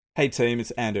Hey team,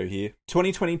 it's Ando here.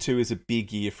 2022 is a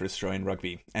big year for Australian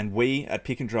rugby, and we at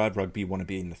Pick and Drive Rugby want to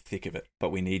be in the thick of it, but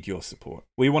we need your support.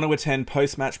 We want to attend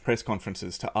post-match press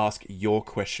conferences to ask your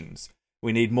questions.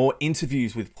 We need more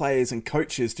interviews with players and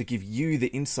coaches to give you the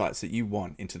insights that you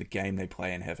want into the game they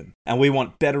play in heaven. And we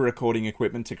want better recording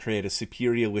equipment to create a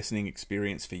superior listening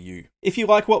experience for you. If you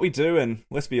like what we do, and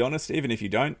let's be honest, even if you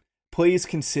don't, please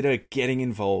consider getting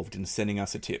involved and sending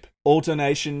us a tip. All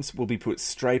donations will be put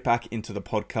straight back into the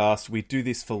podcast. We do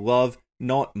this for love,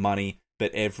 not money,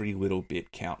 but every little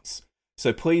bit counts.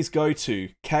 So please go to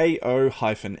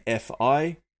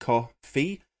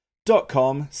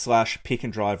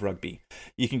ko-fi.com/pickandriverugby.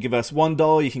 You can give us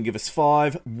 $1, you can give us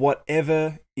 $5,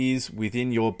 whatever is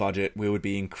within your budget, we would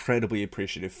be incredibly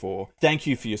appreciative for. Thank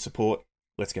you for your support.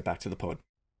 Let's get back to the pod.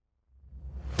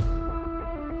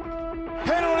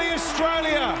 Penalty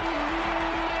Australia!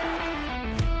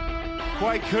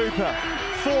 Quade Cooper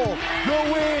for the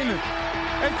win!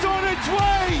 It's on its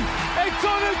way! It's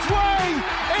on its way!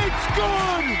 It's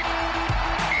good!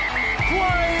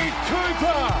 Quade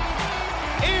Cooper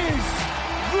is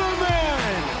the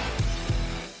man!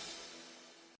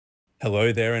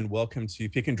 Hello there and welcome to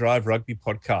Pick and Drive Rugby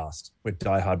Podcast. We're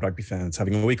diehard rugby fans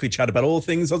having a weekly chat about all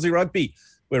things Aussie rugby.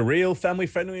 We're real,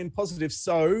 family-friendly and positive,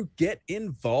 so get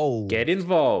involved. Get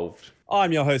involved.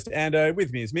 I'm your host, Ando.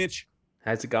 With me is Mitch.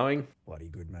 How's it going? Bloody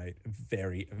good, mate.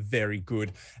 Very, very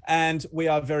good. And we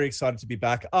are very excited to be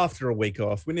back after a week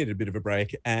off. We needed a bit of a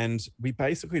break, and we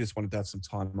basically just wanted to have some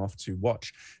time off to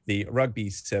watch the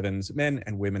Rugby Sevens, men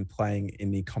and women, playing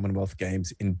in the Commonwealth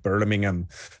Games in Birmingham.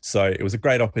 So it was a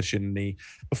great opportunity.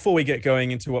 Before we get going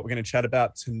into what we're going to chat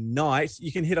about tonight,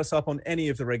 you can hit us up on any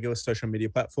of the regular social media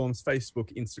platforms,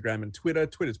 Facebook, Instagram, and Twitter.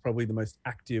 Twitter's probably the most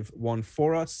active one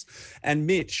for us. And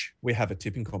Mitch, we have a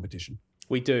tipping competition.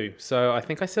 We do. So I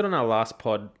think I said on our last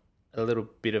pod a little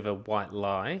bit of a white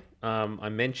lie. I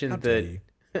mentioned that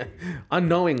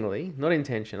unknowingly, not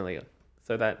intentionally,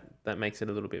 so that makes it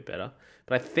a little bit better.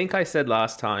 But I think I said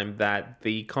last time that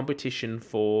the competition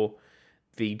for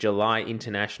the July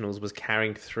internationals was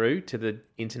carrying through to the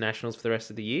internationals for the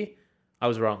rest of the year. I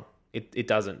was wrong. It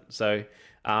doesn't. So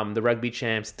the Rugby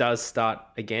Champs does start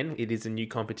again. It is a new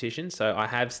competition. So I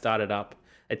have started up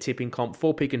a tipping comp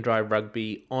for Pick and Drive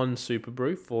Rugby on Super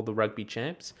Brew for the Rugby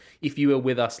Champs. If you were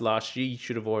with us last year, you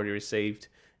should have already received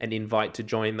an invite to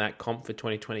join that comp for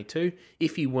 2022.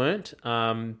 If you weren't,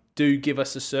 do give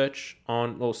us a search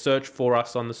for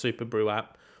us on the Super Brew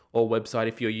app or website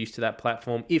if you're used to that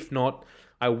platform. If not,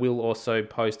 I will also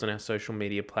post on our social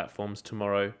media platforms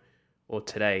tomorrow or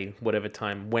today, whatever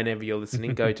time, whenever you're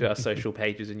listening. Go to our social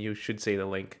pages and you should see the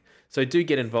link. So do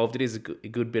get involved. It is a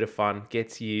good bit of fun.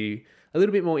 Gets you a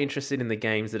little bit more interested in the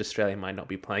games that Australia might not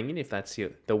be playing in, if that's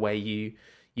the way you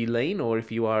lean, or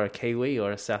if you are a Kiwi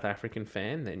or a South African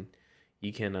fan, then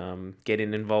you can get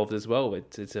involved as well.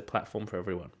 It's a platform for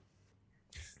everyone.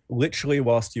 Literally,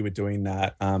 whilst you were doing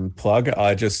that plug,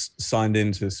 I just signed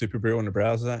into Superbrew on the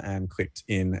browser and clicked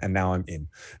in, and now I'm in.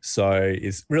 So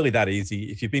it's really that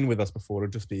easy. If you've been with us before,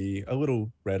 it'll just be a little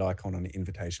red icon on the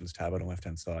invitations tab on the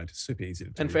left-hand side. Super easy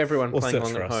to do. And for everyone playing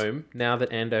along at home, now that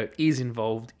Ando is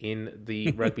involved in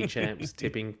the Rugby Champs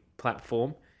tipping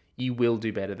platform, you will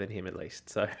do better than him at least.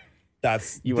 So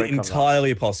that's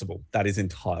entirely possible. That is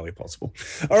entirely possible.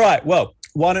 All right. Well,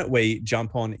 why don't we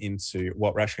jump on into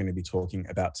what we're actually going to be talking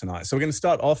about tonight? So we're going to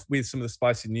start off with some of the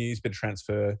spicy news, bit of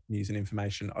transfer news and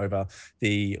information over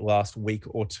the last week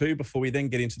or two before we then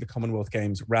get into the Commonwealth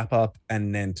Games wrap up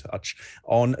and then touch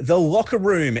on the locker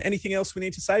room. Anything else we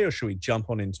need to say, or should we jump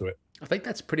on into it? I think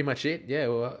that's pretty much it. Yeah,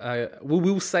 well,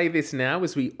 we'll say this now,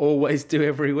 as we always do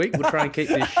every week. We'll try and keep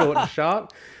this short and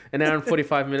sharp. An hour and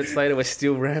 45 minutes later, we're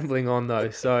still rambling on, though.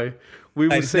 So we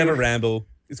will see. Never ramble.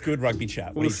 It's good rugby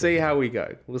chat. We'll see how we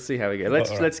go. Let's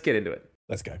get into it.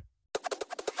 Let's go.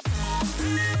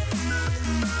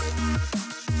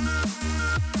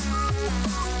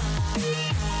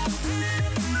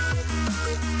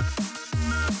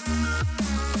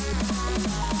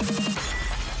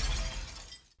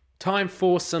 Time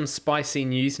for some spicy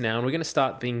news now, and we're going to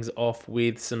start things off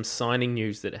with some signing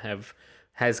news that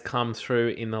has come through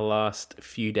in the last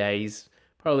few days,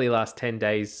 probably the last 10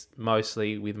 days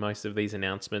mostly, with most of these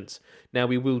announcements. Now,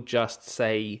 we will just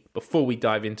say, before we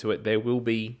dive into it, there will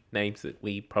be names that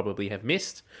we probably have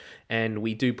missed, and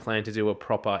we do plan to do a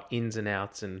proper ins and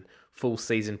outs and full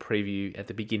season preview at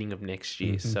the beginning of next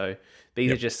year. Mm-hmm. So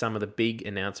these are just some of the big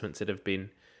announcements that have been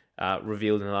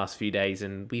revealed in the last few days,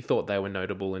 and we thought they were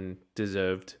notable and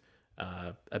deserved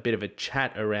a bit of a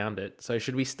chat around it. So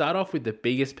should we start off with the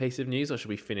biggest piece of news, or should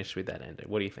we finish with that, Andrew?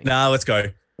 What do you think? Nah, let's go.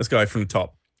 Let's go from the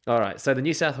top. All right. So the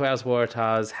New South Wales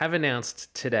Waratahs have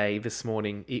announced today, this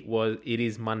morning, it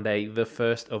is Monday, the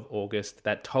 1st of August,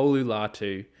 that Tolu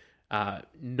Latu,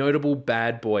 notable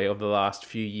bad boy of the last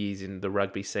few years in the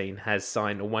rugby scene, has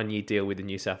signed a 1-year deal with the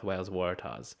New South Wales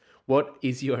Waratahs. What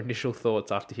is your initial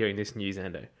thoughts after hearing this news,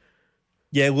 Ando?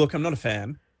 Yeah, look, I'm not a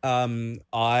fan. I'm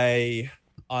a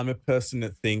person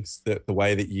that thinks that the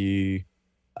way that you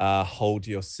hold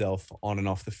yourself on and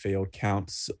off the field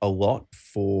counts a lot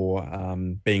for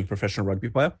being a professional rugby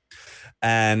player.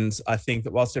 And I think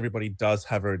that whilst everybody does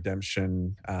have a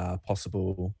redemption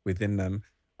possible within them,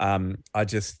 I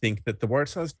just think that the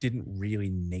Waratahs didn't really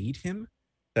need him.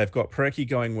 They've got Perky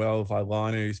going well,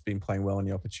 Vailana, who's been playing well in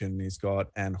the opportunity he's got,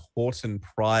 and Horton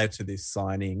prior to this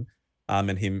signing.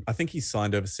 And him, I think he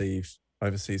signed overseas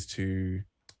to,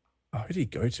 who did he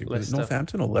go to? Was it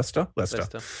Northampton or Leicester?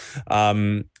 Leicester.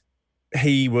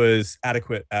 He was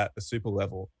adequate at the super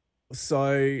level.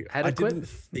 So adequate? I didn't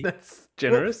think... That's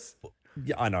generous. Well,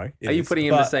 yeah, I know. Are you putting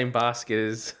him in the same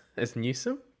basket as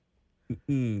Newsom?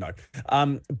 No.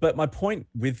 But my point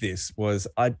with this was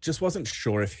I just wasn't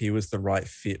sure if he was the right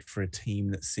fit for a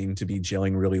team that seemed to be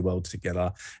gelling really well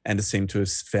together and to seem to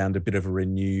have found a bit of a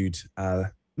renewed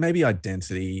maybe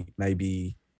identity,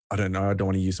 maybe, I don't know, I don't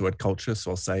want to use the word culture,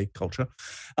 so I'll say culture.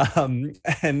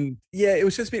 And yeah, it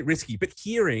was just a bit risky. But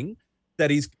hearing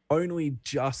that he's only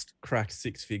just cracked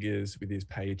 6 figures with his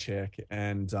paycheck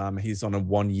and he's on a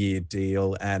 1-year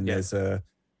deal and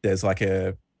there's like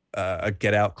a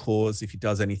get out clause if he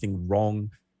does anything wrong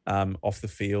off the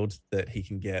field that he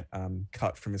can get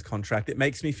cut from his contract. It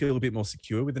makes me feel a bit more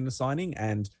secure within the signing,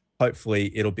 and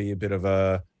hopefully it'll be a bit of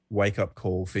a wake up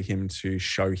call for him to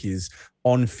show his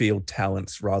on field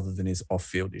talents rather than his off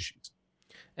field issues.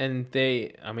 And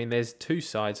there's two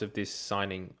sides of this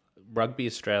signing. Rugby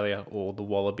Australia or the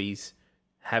Wallabies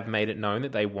have made it known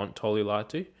that they want Tolu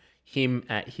Latu. Him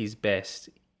at his best,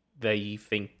 they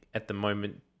think at the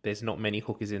moment there's not many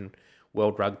hookers in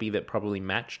world rugby that probably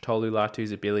match Tolu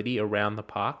Latu's ability around the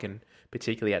park and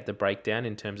particularly at the breakdown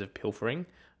in terms of pilfering.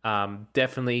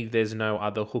 Definitely there's no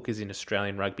other hookers in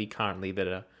Australian rugby currently that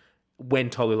are,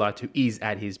 when Tolu Latu is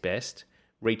at his best,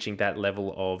 reaching that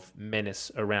level of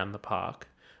menace around the park.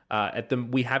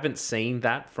 We haven't seen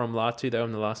that from Latu though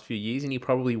in the last few years, and he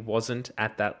probably wasn't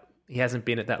at that. He hasn't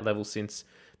been at that level since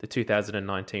the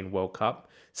 2019 World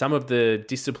Cup. Some of the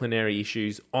disciplinary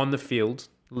issues on the field,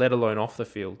 let alone off the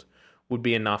field, would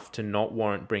be enough to not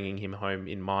warrant bringing him home,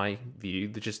 in my view.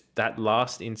 Just that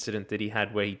last incident that he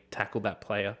had where he tackled that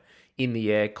player in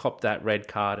the air, copped that red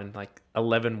card and like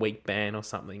 11-week ban or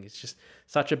something. It's just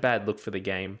such a bad look for the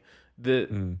game.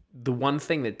 The one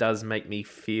thing that does make me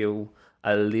feel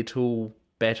a little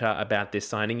better about this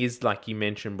signing is, like you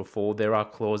mentioned before, there are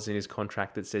clauses in his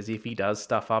contract that says if he does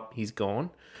stuff up, he's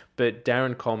gone. But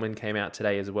Darren Coleman came out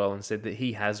today as well and said that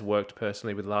he has worked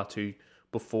personally with Latu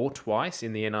before, twice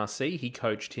in the NRC. He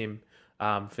coached him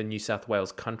for New South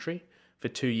Wales Country for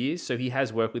 2 years. So he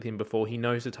has worked with him before. He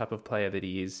knows the type of player that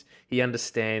he is. He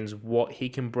understands what he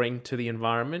can bring to the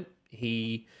environment.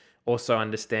 He also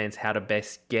understands how to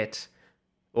best get,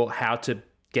 or how to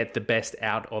get the best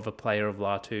out of a player of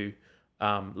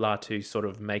Latu's sort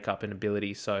of makeup and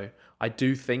ability. So I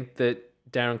do think that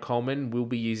Darren Coleman will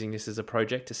be using this as a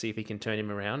project to see if he can turn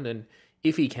him around. And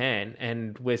if he can,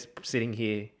 and we're sitting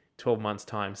here 12 months'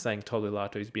 time saying Tolu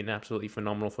Latu has been absolutely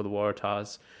phenomenal for the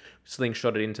Waratahs,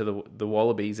 slingshotted into the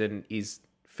Wallabies and is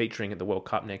featuring at the World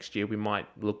Cup next year, we might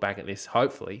look back at this,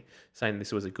 hopefully, saying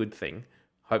this was a good thing.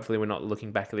 Hopefully we're not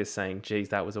looking back at this saying, geez,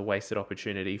 that was a wasted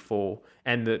opportunity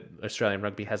and that Australian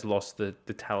rugby has lost the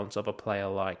talents of a player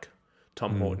like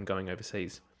Tom Horton going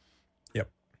overseas. Yep.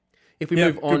 If we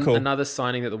move on, another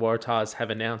signing that the Waratahs have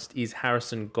announced is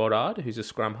Harrison Goddard, who's a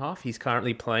scrum half. He's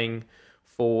currently playing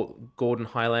for Gordon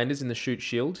Highlanders in the Shute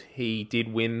Shield. He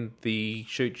did win the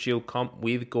Shute Shield comp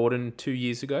with Gordon 2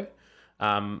 years ago,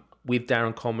 with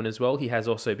Darren Coleman as well. He has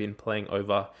also been playing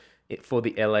over for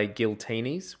the LA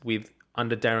Giltinis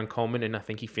under Darren Coleman, and I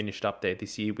think he finished up there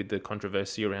this year with the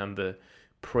controversy around the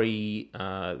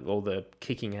or the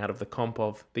kicking out of the comp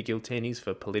of the Giltinis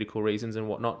for political reasons and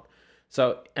whatnot.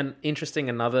 So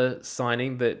another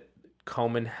signing that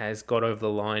Coleman has got over the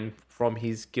line from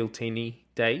his Giltini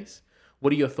days.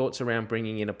 What are your thoughts around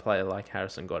bringing in a player like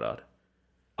Harrison Goddard?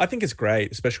 I think it's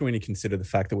great, especially when you consider the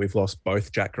fact that we've lost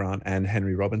both Jack Grant and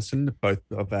Henry Robinson, both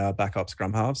of our backup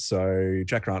scrum halves. So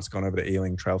Jack Grant's gone over to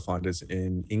Ealing Trailfinders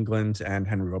in England and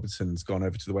Henry Robinson's gone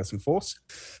over to the Western Force.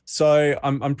 So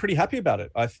I'm pretty happy about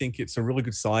it. I think it's a really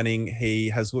good signing. He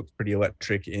has looked pretty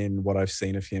electric in what I've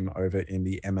seen of him over in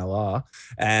the MLR.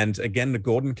 And again, the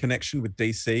Gordon connection with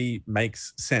DC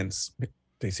makes sense.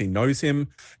 DC knows him,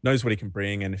 knows what he can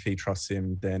bring, and if he trusts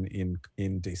him, then in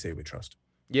DC we trust.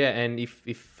 Yeah, and if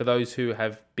for those who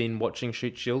have been watching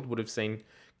Shoot Shield would have seen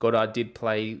Goddard did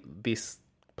play this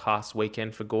past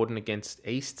weekend for Gordon against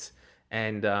East,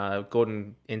 and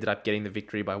Gordon ended up getting the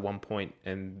victory by 1 point.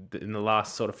 And in the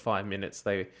last sort of 5 minutes,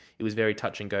 it was very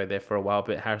touch and go there for a while.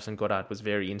 But Harrison Goddard was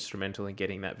very instrumental in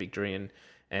getting that victory,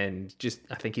 and just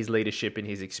I think his leadership and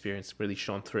his experience really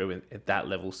shone through at that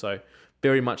level. So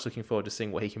very much looking forward to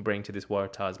seeing what he can bring to this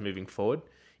Waratahs moving forward.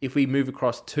 If we move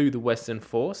across to the Western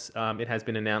Force, it has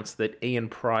been announced that Ian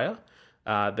Pryor,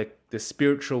 the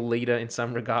spiritual leader in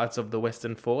some regards of the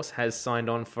Western Force, has signed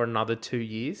on for another 2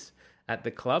 years at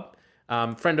the club.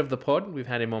 Friend of the pod, we've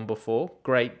had him on before.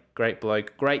 Great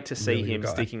bloke. Great to see him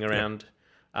sticking around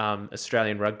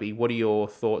Australian rugby. What are your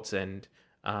thoughts, and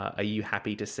are you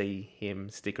happy to see him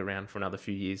stick around for another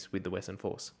few years with the Western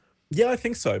Force? Yeah, I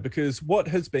think so, because what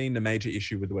has been a major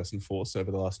issue with the Western Force over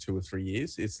the last 2 or 3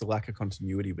 years is the lack of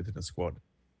continuity within a squad.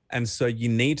 And so you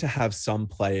need to have some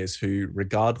players who,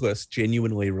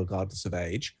 genuinely regardless of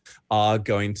age, are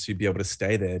going to be able to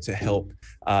stay there to help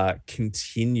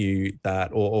continue that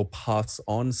or pass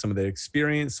on some of their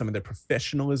experience, some of their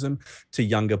professionalism to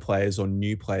younger players or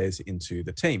new players into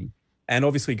the team. And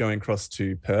obviously going across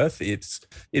to Perth, it's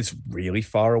really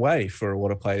far away for a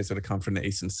lot of players that have come from the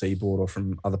Eastern Seaboard or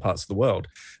from other parts of the world.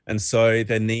 And so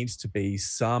there needs to be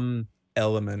some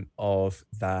element of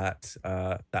that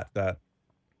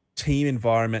team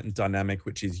environment and dynamic,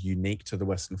 which is unique to the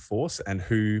Western Force, and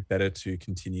who better to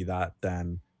continue that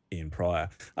than Ian Pryor.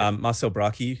 Marcel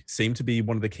Bracchi seemed to be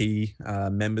one of the key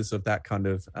members of that kind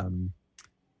of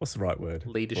what's the right word?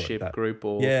 Leadership group,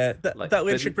 or that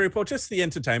leadership group, or just the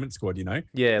entertainment squad, you know?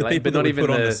 Yeah, the people but not even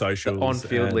on the socials, the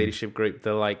on-field leadership group.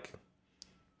 They're like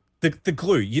the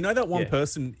glue. You know, that one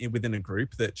person within a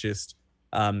group that just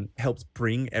helps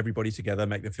bring everybody together,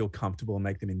 make them feel comfortable, and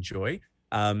make them enjoy.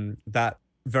 That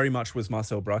very much was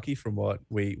Marcel Bracchi from what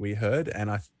we heard,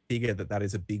 and I figure that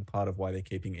is a big part of why they're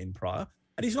keeping in Pryor.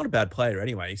 And he's not a bad player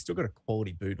anyway. He's still got a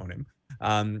quality boot on him,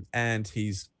 and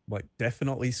he's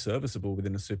definitely serviceable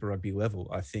within a Super Rugby level.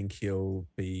 I think he'll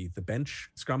be the bench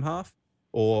scrum half,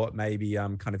 or maybe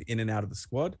kind of in and out of the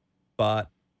squad. But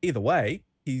either way,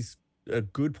 he's a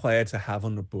good player to have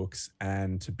on the books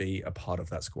and to be a part of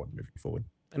that squad moving forward.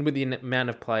 And with the amount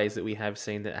of players that we have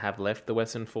seen that have left the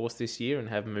Western Force this year and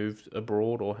have moved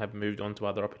abroad or have moved on to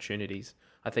other opportunities,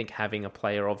 I think having a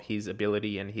player of his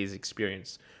ability and his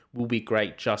experience will be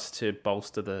great just to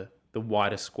bolster the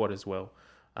wider squad as well.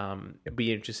 It'd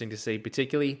be interesting to see,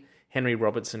 particularly Henry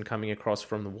Robertson coming across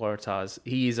from the Waratahs.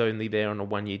 He is only there on a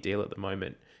 1-year deal at the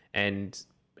moment, and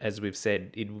as we've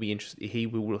said, it will be interesting. He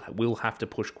will have to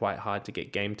push quite hard to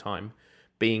get game time,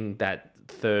 being that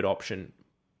third option,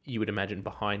 you would imagine,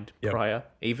 behind Pryor,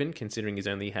 even considering he's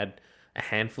only had a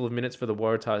handful of minutes for the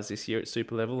Waratahs this year at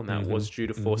super level, and that was due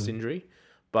to force injury.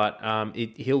 But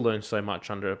he'll learn so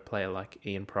much under a player like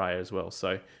Ian Pryor as well.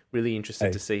 So really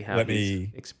interested to see how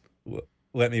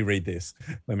Let me read this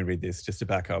just to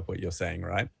back up what you're saying,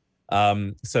 right?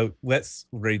 So let's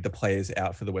read the players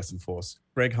out for the Western Force.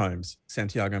 Greg Holmes,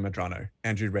 Santiago Madrano,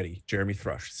 Andrew Reddy, Jeremy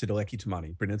Thrush, Sidaleki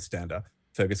Tamani, Brendan Stander,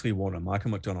 Fergus Lee Warner,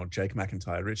 Michael McDonald, Jake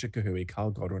McIntyre, Richard Kahui,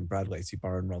 Carl Godwin, Brad Lacey,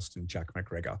 Byron Ralston, Jack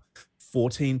McGregor.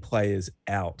 14 players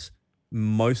out.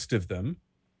 Most of them,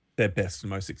 their best and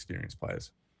most experienced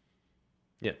players.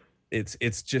 Yeah.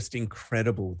 It's just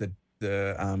incredible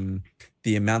the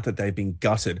amount that they've been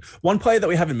gutted. One player that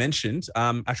we haven't mentioned,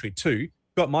 actually two,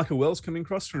 got Michael Wells coming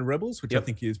across from the Rebels, which I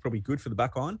think is probably good for the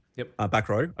back row,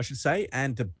 I should say.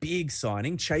 And the big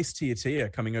signing, Chase Tiatia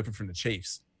coming over from the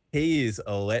Chiefs. He is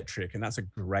electric, and that's a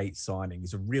great signing.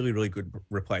 He's a really, really good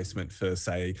replacement for,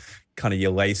 say, kind of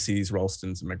your Lacey's,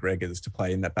 Ralstons, and McGregors to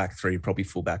play in that back three, probably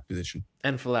full back position.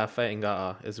 And Falafel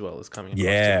Ngata as well is coming across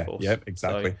to the Force. Yep,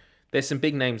 exactly. So there's some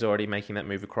big names already making that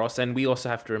move across, and we also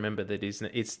have to remember that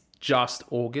it's just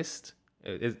August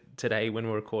today when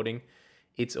we're recording.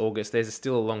 It's August. There's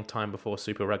still a long time before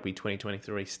Super Rugby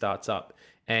 2023 starts up,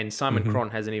 and Simon Cron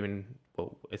hasn't even,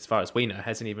 well, as far as we know,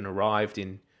 hasn't even arrived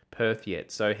in Perth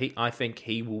yet. So I think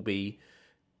he will be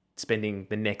spending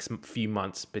the next few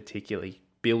months particularly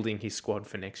building his squad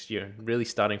for next year and really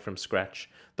starting from scratch.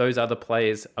 Those other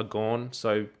players are gone,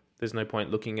 so there's no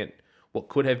point looking at what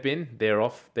could have been. They're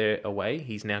off, they're away.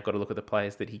 He's now got to look at the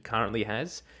players that he currently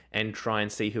has and try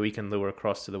and see who he can lure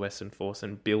across to the Western Force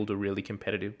and build a really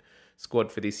competitive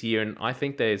squad for this year. And I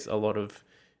think there's a lot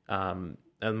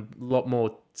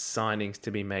more signings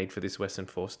to be made for this Western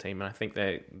Force team, and I think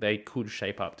they could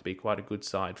shape up to be quite a good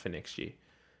side for next year.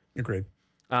 Agreed.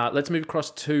 Let's move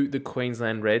across to the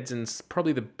Queensland Reds, and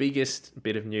probably the biggest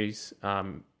bit of news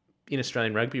in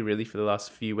Australian rugby really for the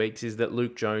last few weeks is that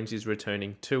Luke Jones is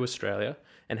returning to Australia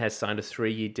and has signed a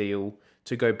 3-year deal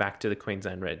to go back to the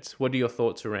Queensland Reds. What are your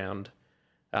thoughts around...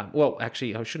 well,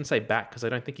 actually, I shouldn't say back because I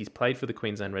don't think he's played for the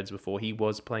Queensland Reds before. He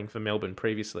was playing for Melbourne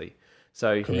previously.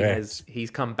 So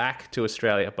he's come back to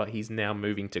Australia, but he's now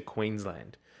moving to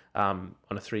Queensland on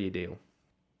a 3-year deal.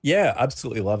 Yeah,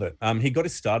 absolutely love it. He got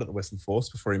his start at the Western Force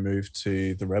before he moved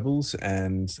to the Rebels.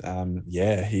 And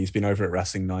he's been over at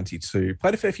Racing 92.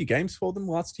 Played a fair few games for them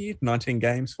last year, 19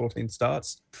 games, 14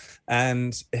 starts.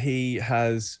 And he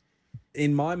has,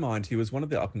 in my mind, he was one of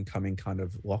the up-and-coming kind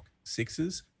of lock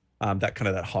sixes.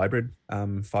 That hybrid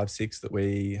 5-6 that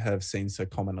we have seen so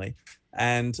commonly.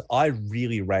 And I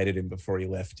really rated him before he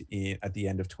left at the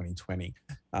end of 2020.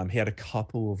 He had a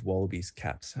couple of Wallabies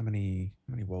caps. How many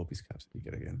Wallabies caps did he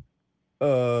get again?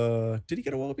 Did he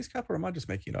get a Wallabies cap or am I just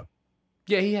making it up?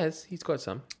 Yeah, he has. He's got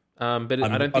some. But I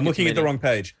don't think I'm looking at the wrong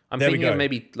page. I'm thinking of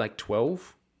maybe like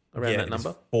 12 around that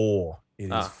number. 4.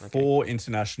 It is 4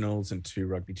 internationals and 2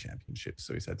 rugby championships.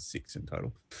 So he's had 6 in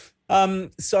total.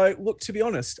 So look, to be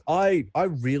honest, I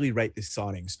really rate this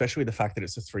signing, especially the fact that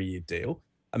it's a 3-year deal.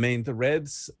 I mean, the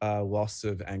Reds' loss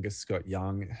of Angus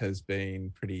Scott-Young has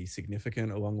been pretty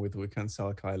significant, along with Wukan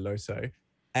Salakai-Loso.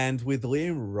 And with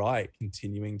Liam Wright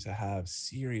continuing to have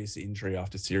serious injury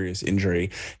after serious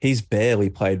injury, he's barely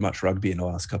played much rugby in the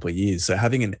last couple of years. So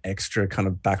having an extra kind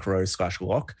of back row /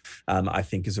 lock, I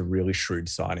think is a really shrewd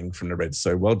signing from the Reds.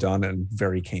 So well done and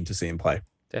very keen to see him play.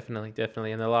 Definitely.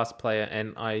 And the last player,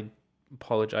 and I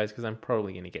apologize because I'm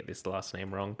probably going to get this last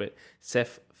name wrong, but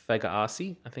Sef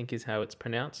Fagaasi, I think is how it's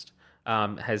pronounced,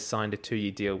 has signed a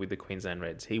 2-year deal with the Queensland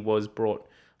Reds. He was brought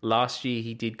last year.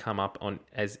 He did come up on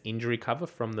as injury cover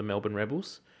from the Melbourne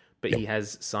Rebels, but he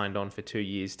has signed on for 2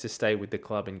 years to stay with the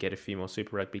club and get a few more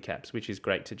Super Rugby caps, which is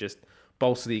great to just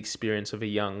bolster the experience of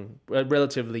a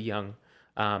relatively young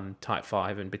type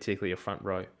 5 and particularly a front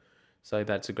row. So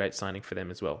that's a great signing for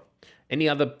them as well.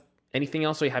 Anything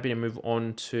else? Or are you happy to move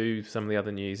on to some of the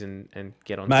other news and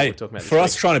get on to what we're talking about? For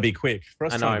us trying to be quick,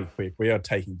 we are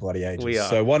taking bloody ages. We are.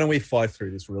 So why don't we fly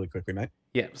through this really quickly, mate?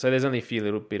 Yeah. So there's only a few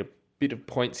little bit of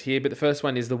points here, but the first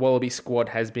one is the Wallaby squad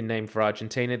has been named for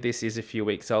Argentina. This is a few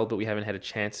weeks old, but we haven't had a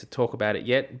chance to talk about it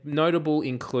yet. Notable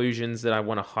inclusions that I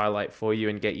want to highlight for you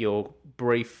and get your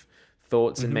brief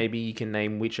thoughts, and maybe you can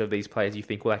name which of these players you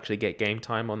think will actually get game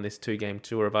time on this 2-game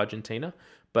tour of Argentina.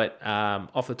 But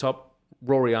off the top,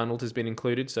 Rory Arnold has been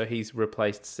included, so he's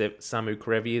replaced Samu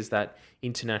Kerevi as that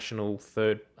international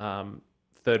third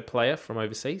player from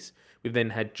overseas. We've then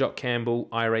had Jock Campbell,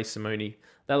 Ire Simoni,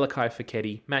 Lalakai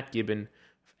Foketi, Matt Gibbon,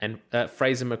 and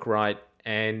Fraser McWright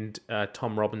and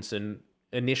Tom Robinson.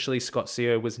 Initially, Scott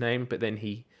Seo was named, but then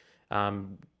he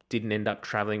didn't end up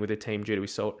travelling with the team due to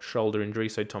his shoulder injury,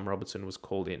 so Tom Robinson was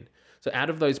called in. So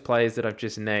out of those players that I've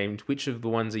just named, which of the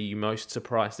ones are you most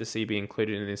surprised to see be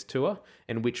included in this tour?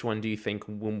 And which ones do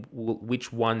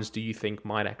you think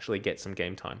might actually get some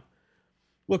game time?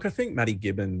 Look, I think Matty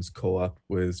Gibbons' call-up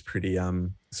was pretty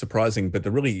surprising, but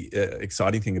the really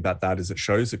exciting thing about that is it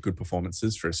shows that good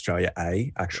performances for Australia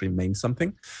A actually mean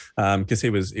something, because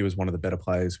he was one of the better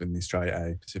players within the Australia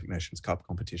A Pacific Nations Cup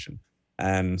competition.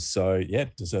 And so,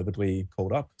 deservedly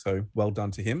called up. So well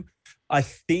done to him. I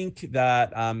think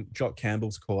that Jock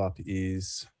Campbell's call-up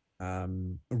is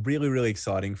really, really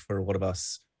exciting for a lot of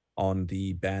us on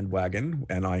the bandwagon,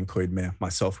 and I include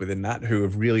myself within that, who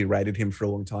have really rated him for a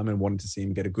long time and wanted to see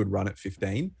him get a good run at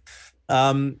 15.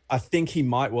 I think he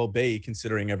might well be,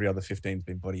 considering every other 15's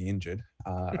been bloody injured,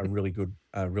 a really good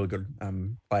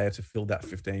player to fill that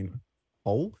 15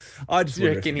 hole. I just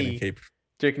wonder if he's going to keep...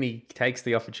 Do you reckon he takes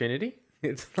the opportunity?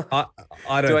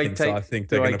 I don't think so. I think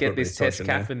do I get this test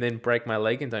cap and then break my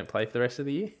leg and don't play for the rest of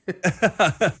the year?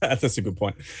 That's a good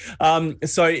point.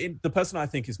 The person I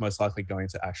think is most likely going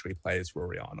to actually play is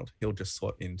Rory Arnold. He'll just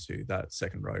slot into that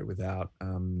second row without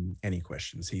any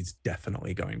questions. He's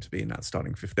definitely going to be in that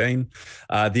starting 15.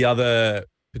 The other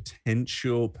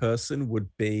potential person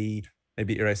would be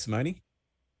maybe Ire Simoni.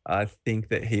 I think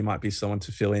that he might be someone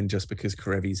to fill in just because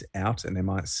Kerevi's out and they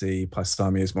might see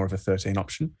Paisami as more of a 13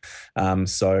 option.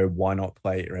 So why not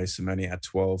play Ire Simoni at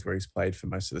 12 where he's played for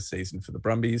most of the season for the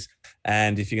Brumbies?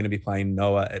 And if you're going to be playing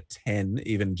Noah at 10,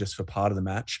 even just for part of the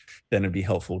match, then it'd be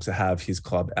helpful to have his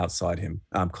club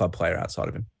player outside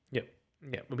of him. Yep.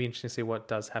 It'll be interesting to see what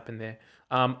does happen there.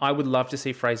 I would love to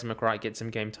see Fraser McWright get some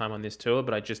game time on this tour,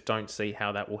 but I just don't see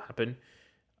how that will happen.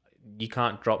 You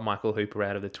can't drop Michael Hooper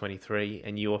out of the 23,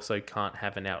 and you also can't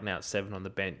have an out-and-out 7 on the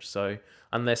bench. So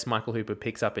unless Michael Hooper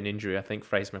picks up an injury, I think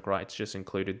Fraser McWright's just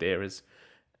included there as...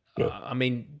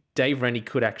 Dave Rennie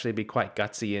could actually be quite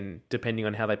gutsy, and depending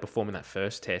on how they perform in that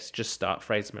first test, just start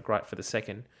Fraser McWright for the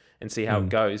second and see how it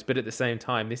goes. But at the same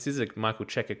time, this is a Michael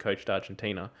Cheika coached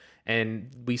Argentina, and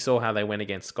we saw how they went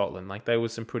against Scotland. Like, there were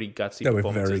some pretty gutsy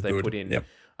performances they put in.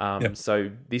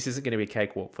 So this isn't going to be a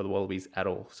cakewalk for the Wallabies at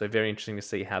all. So very interesting to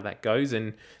see how that goes.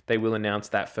 And they will announce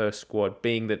that first squad,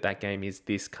 being that game is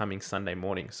this coming Sunday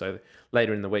morning. So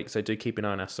later in the week. So do keep an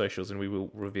eye on our socials and we will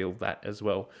reveal that as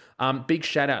well. Big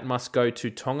shout out must go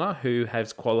to Tonga, who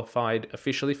has qualified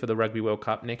officially for the Rugby World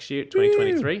Cup next year,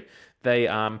 2023. Woo! They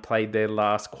played their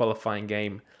last qualifying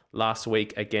game last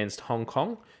week against Hong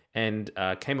Kong and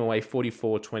came away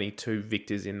 44-22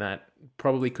 victors in that.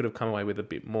 Probably could have come away with a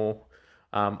bit more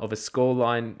of a score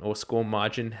line or score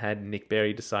margin had Nick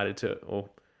Berry decided to, or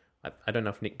I don't know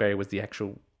if Nick Berry was the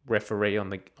actual referee on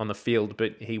the field,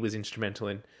 but he was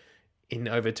instrumental in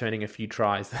overturning a few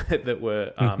tries that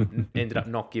were ended up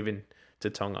not given to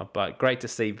Tonga. But great to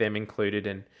see them included,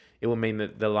 and it will mean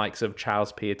that the likes of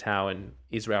Charles Piutau and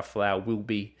Israel Folau will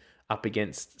be up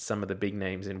against some of the big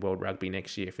names in World Rugby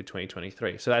next year for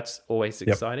 2023. So that's always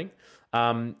exciting.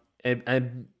 And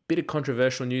bit of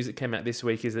controversial news that came out this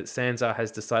week is that SANZAAR has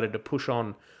decided to push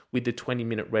on with the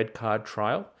 20-minute red card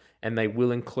trial, and they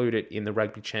will include it in the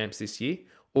Rugby Champs this year.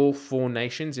 All 4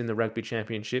 nations in the Rugby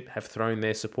Championship have thrown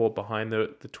their support behind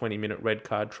the 20-minute red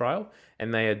card trial,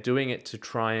 and they are doing it to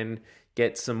try and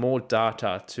get some more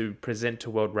data to present to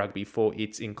World Rugby for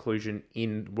its inclusion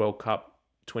in World Cup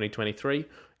 2023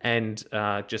 and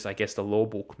just, I guess, the law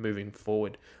book moving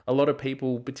forward. A lot of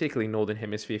people, particularly Northern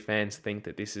Hemisphere fans, think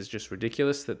that this is just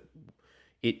ridiculous, that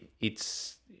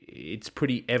it's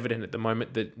pretty evident at the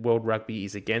moment that World Rugby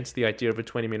is against the idea of a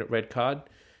 20-minute red card.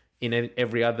 In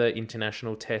every other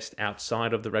international test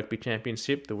outside of the Rugby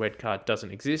Championship, the red card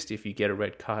doesn't exist. If you get a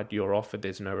red card, you're off and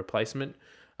there's no replacement.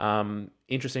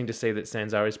 Interesting to see that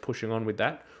SANZAAR is pushing on with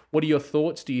that. What are your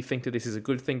thoughts? Do you think that this is a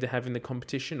good thing to have in the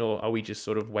competition, or are we just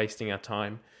sort of wasting our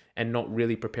time and not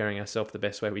really preparing ourselves the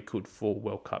best way we could for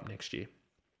World Cup next year?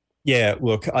 Yeah,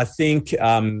 look, I think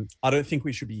I don't think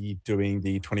we should be doing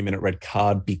the 20-minute red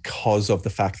card because of the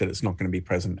fact that it's not going to be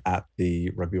present at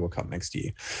the Rugby World Cup next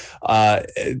year.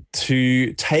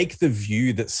 To take the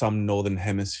view that some Northern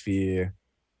Hemisphere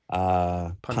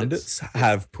pundits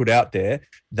have put out there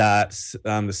that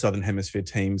the Southern Hemisphere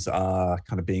teams are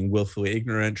kind of being willfully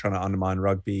ignorant, trying to undermine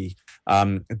rugby,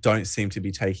 don't seem to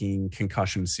be taking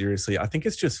concussion seriously. I think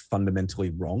it's just fundamentally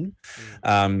wrong.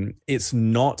 It's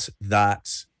not that,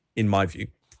 in my view,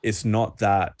 it's not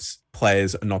that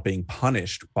players are not being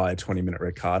punished by a 20-minute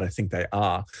red card. I think they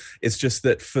are. It's just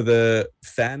that for the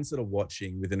fans that are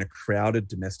watching within a crowded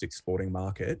domestic sporting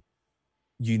market,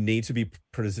 you need to be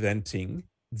presenting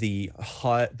the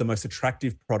most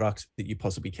attractive product that you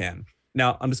possibly can.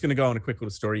 Now, I'm just going to go on a quick little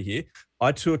story here.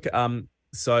 I took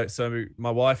so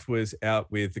my wife was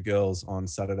out with the girls on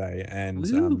Saturday,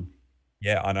 and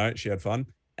yeah, I know she had fun.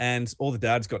 And all the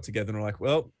dads got together and were like,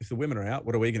 well, if the women are out,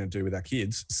 what are we going to do with our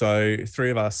kids? So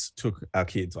 3 of us took our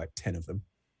kids, like 10 of them,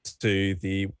 to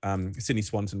the Sydney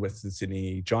Swans and Western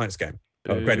Sydney Giants game,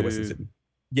 Greater Western Sydney.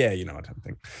 Yeah, you know what I'm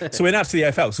thinking. So we went out to the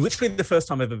AFL. So literally the first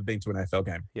time I've ever been to an AFL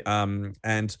game. Yep.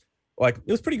 And like,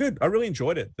 it was pretty good. I really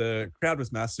enjoyed it. The crowd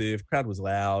was massive, crowd was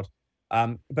loud.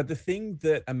 But the thing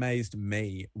that amazed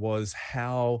me was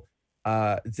how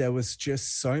there was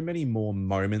just so many more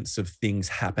moments of things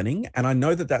happening. And I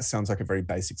know that that sounds like a very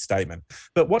basic statement,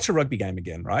 but watch a rugby game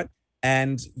again, right?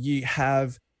 And you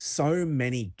have so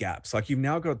many gaps. Like, you've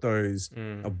now got those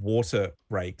water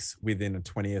breaks within a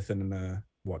 20th and a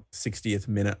 60th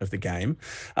minute of the game.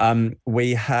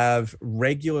 We have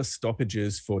regular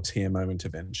stoppages for TMO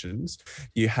interventions.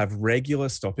 You have regular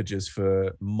stoppages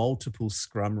for multiple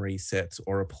scrum resets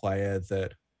or a player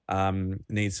that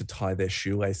needs to tie their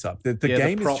shoelace up. The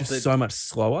game is just so much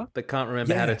slower. They can't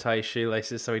remember how to tie his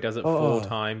shoelaces, so he does it 4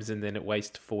 times and then it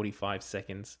wastes 45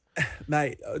 seconds.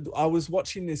 Mate, I was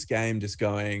watching this game this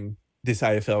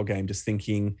AFL game, just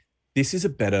thinking, this is a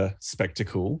better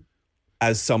spectacle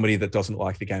as somebody that doesn't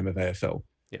like the game of AFL.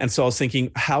 Yeah. And so I was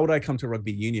thinking, how would I come to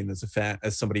rugby union as a fan,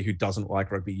 as somebody who doesn't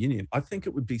like rugby union? I think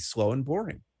it would be slow and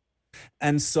boring.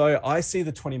 And so I see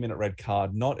the 20-minute red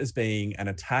card not as being an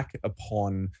attack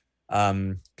upon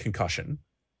concussion,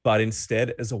 but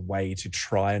instead as a way to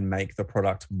try and make the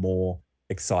product more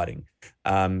exciting.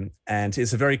 And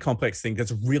it's a very complex thing.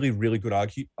 There's a really, really good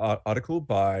article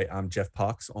by Jeff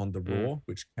Parks on The Raw,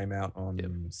 which came out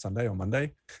on Sunday or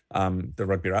Monday, the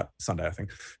Rugby Wrap, Sunday, I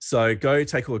think. So go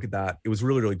take a look at that. It was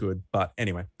really, really good. But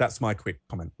anyway, that's my quick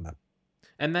comment on that.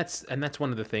 And that's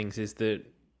one of the things, is that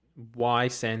why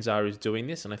SANZAAR is doing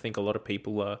this, and I think a lot of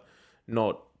people are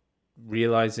not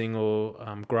realizing or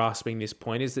grasping this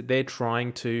point, is that they're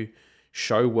trying to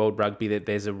show World Rugby that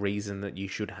there's a reason that you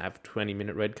should have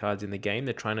 20-minute red cards in the game.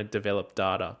 They're trying to develop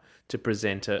data to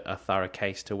present a thorough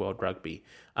case to World Rugby.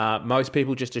 Most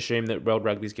people just assume that World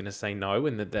Rugby is going to say no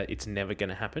and that it's never going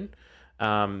to happen.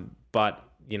 But,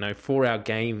 for our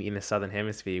game in the Southern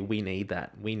Hemisphere, we need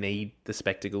that. We need the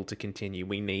spectacle to continue.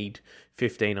 We need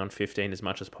 15 on 15 as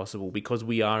much as possible because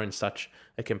we are in such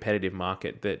a competitive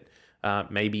market that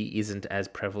maybe isn't as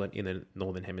prevalent in the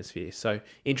Northern Hemisphere. So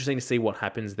interesting to see what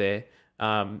happens there.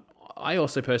 I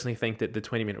also personally think that the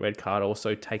 20-minute red card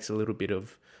also takes a little bit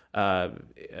of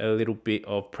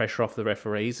pressure off the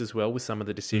referees as well with some of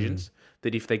the decisions.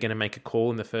 That if they're going to make a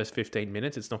call in the first 15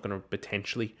 minutes, it's not going to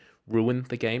potentially ruin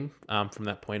the game from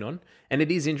that point on. And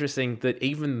it is interesting that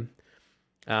even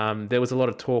there was a lot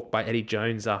of talk by Eddie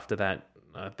Jones after that,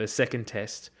 the second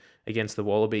test against the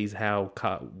Wallabies,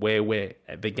 where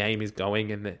the game is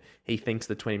going, and that he thinks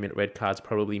the 20-minute red card's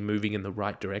probably moving in the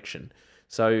right direction.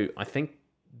 So I think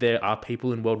there are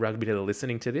people in World Rugby that are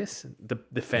listening to this.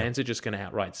 The fans are just going to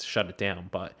outright shut it down,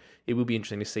 but it will be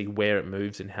interesting to see where it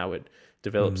moves and how it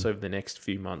develops over the next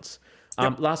few months.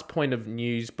 Last point of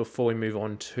news before we move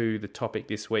on to the topic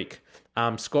this week.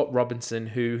 Scott Robertson,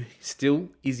 who still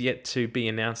is yet to be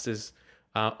announced as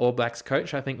All Blacks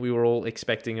coach. I think we were all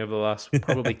expecting over the last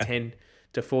probably 10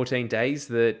 to 14 days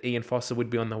that Ian Foster would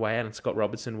be on the way out and Scott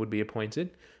Robertson would be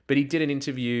appointed. But he did an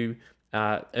interview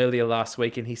earlier last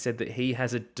week, and he said that he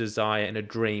has a desire and a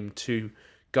dream to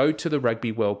go to the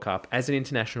Rugby World Cup as an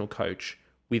international coach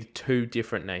with 2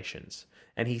 different nations.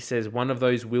 And he says one of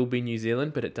those will be New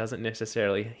Zealand, but he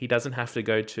doesn't have to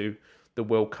go to the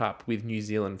World Cup with New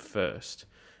Zealand first.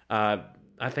 I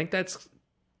think that's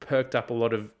perked up a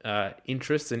lot of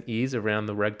interest and ears around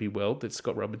the rugby world that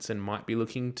Scott Robertson might be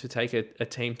looking to take a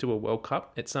team to a World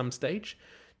Cup at some stage.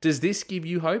 Does this give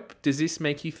you hope? Does this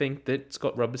make you think that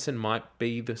Scott Robertson might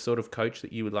be the sort of coach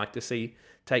that you would like to see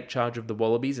take charge of the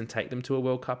Wallabies and take them to a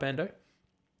World Cup, Ando?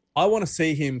 I want to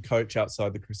see him coach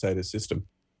outside the Crusaders system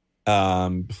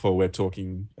before we're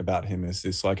talking about him as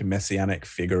this like a messianic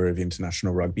figure of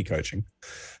international rugby coaching.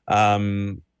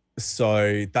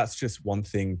 So that's just one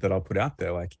thing that I'll put out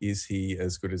there. Like, is he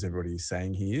as good as everybody is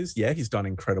saying he is? Yeah, he's done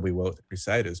incredibly well at the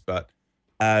Crusaders, but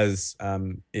as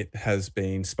it has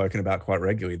been spoken about quite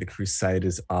regularly, the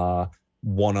Crusaders are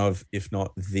one of, if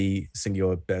not the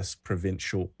singular best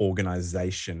provincial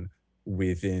organisation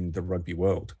within the rugby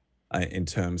world in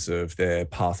terms of their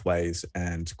pathways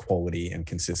and quality and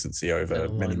consistency over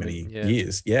many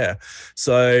years. Yeah.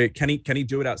 So can he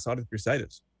do it outside of the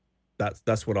Crusaders?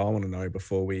 That's what I want to know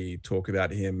before we talk about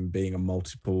him being a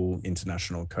multiple team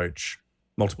international coach.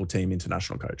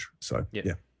 So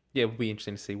yeah, it'll be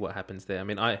interesting to see what happens there. I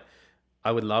mean, I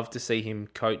would love to see him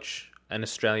coach an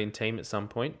Australian team at some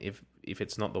point. If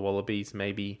it's not the Wallabies,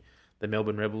 maybe the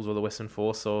Melbourne Rebels or the Western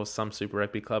Force or some Super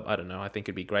Rugby club. I don't know. I think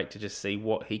it'd be great to just see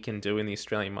what he can do in the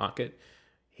Australian market.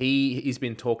 He's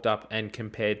been talked up and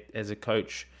compared as a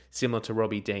coach similar to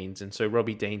Robbie Deans, and so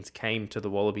Robbie Deans came to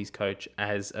the Wallabies coach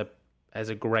as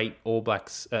a great All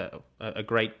Blacks, a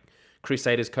great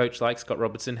Crusaders coach like Scott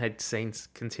Robertson had seen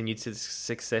continued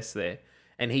success there.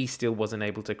 And he still wasn't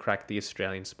able to crack the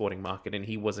Australian sporting market, and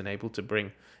he wasn't able to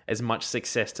bring as much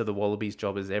success to the Wallabies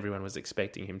job as everyone was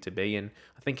expecting him to be. And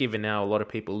I think even now, a lot of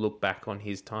people look back on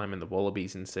his time in the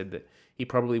Wallabies and said that he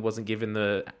probably wasn't given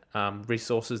the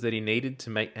resources that he needed to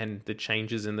make and the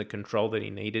changes in the control that he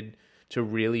needed to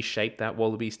really shape that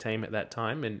Wallabies team at that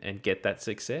time and get that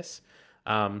success.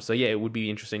 So yeah, it would be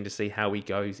interesting to see how he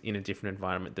goes in a different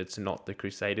environment that's not the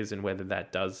Crusaders, and whether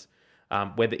that does,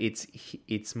 whether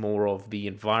it's more of the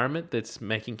environment that's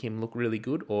making him look really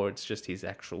good, or it's just his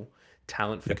actual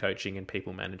talent for coaching and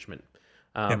people management.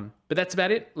 But that's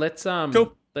about it. Let's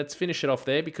finish it off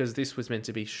there, because this was meant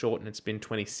to be short and it's been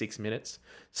 26 minutes.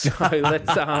 So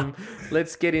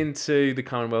let's get into the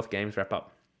Commonwealth Games wrap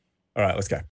up. All right, let's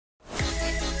go.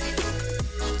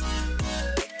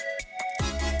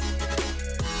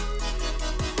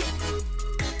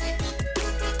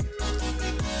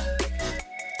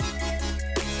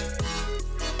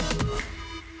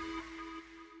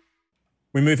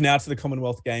 We move now to the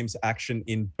Commonwealth Games action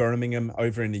in Birmingham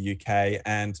over in the UK,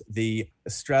 and the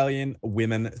Australian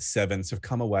women sevens have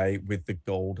come away with the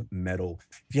gold medal.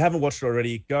 If you haven't watched it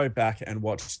already, go back and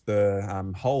watch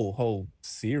the whole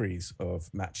series of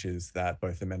matches that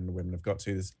both the men and the women have got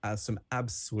to. There's some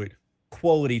absolute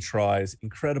quality tries,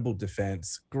 incredible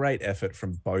defense, great effort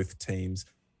from both teams.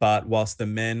 But whilst the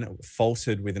men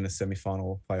faltered within a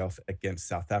semi-final playoff against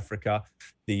South Africa,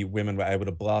 the women were able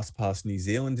to blast past New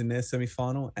Zealand in their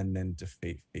semi-final and then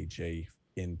defeat Fiji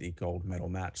in the gold medal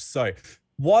match. So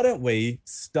why don't we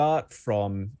start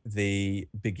from the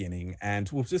beginning, and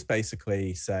we'll just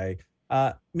basically say,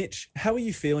 Mitch, how are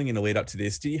you feeling in the lead up to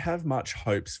this? Do you have much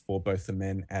hopes for both the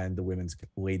men and the women's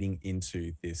leading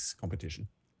into this competition?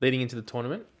 Leading into the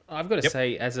tournament, I've got to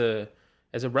say, as a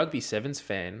rugby sevens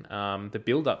fan, the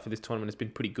build up for this tournament has been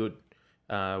pretty good.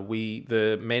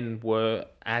 The men were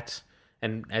at,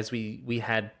 and as we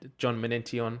had John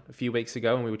Manenti on a few weeks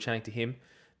ago, and we were chatting to him,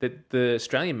 that the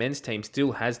Australian men's team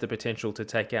still has the potential to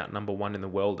take out number one in the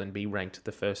world and be ranked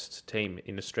the first team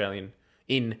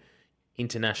in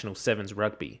international sevens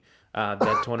rugby.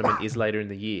 That tournament is later in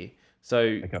the year.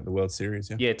 So take out the World Series,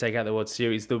 take out the World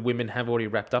Series. The women have already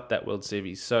wrapped up that World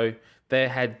Series. So there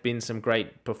had been some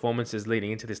great performances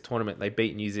leading into this tournament. They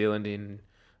beat New Zealand in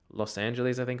Los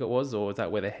Angeles, I think it was, or is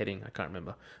that where they're heading? I can't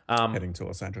remember. Heading to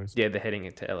Los Angeles. Yeah, they're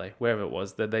heading to LA, wherever it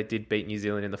was. They did beat New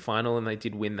Zealand in the final, and they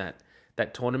did win that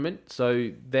tournament.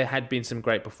 So there had been some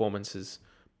great performances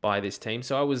by this team.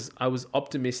 So I was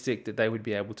optimistic that they would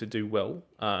be able to do well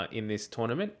in this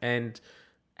tournament. And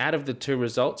out of the two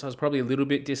results, I was probably a little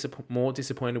bit more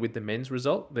disappointed with the men's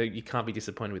result. You can't be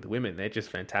disappointed with the women. They're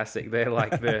just fantastic. They're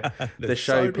like the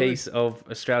showpiece of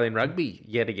Australian rugby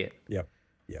yet again. Yep.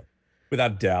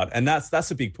 Without doubt. And that's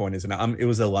a big point, isn't it? It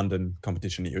was a London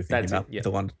competition that you were thinking about. Yeah.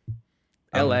 The London.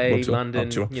 LA,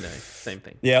 London, same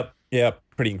thing. Yep.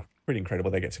 Pretty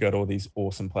incredible. They get to go to all these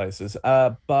awesome places.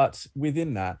 But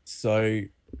within that, so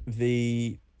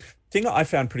the thing that I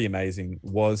found pretty amazing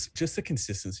was just the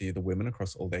consistency of the women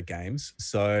across all their games.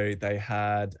 So they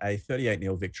had a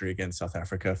 38-0 victory against South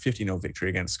Africa, 50-0 victory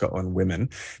against Scotland women.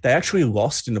 They actually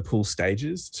lost in the pool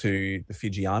stages to the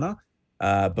Fijiana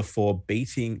before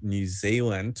beating New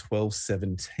Zealand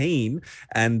 12-17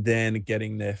 and then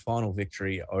getting their final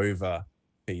victory over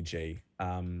Fiji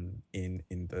in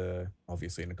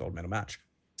the gold medal match.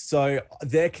 So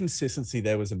their consistency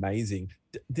there was amazing.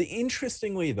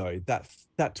 Interestingly, though, that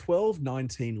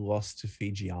 12-19 loss to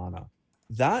Fijiana,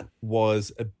 that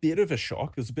was a bit of a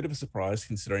shock. It was a bit of a surprise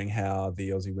considering how the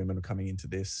Aussie women are coming into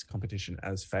this competition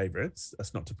as favourites.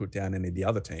 That's not to put down any of the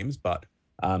other teams, but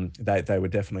they were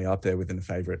definitely up there within the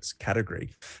favourites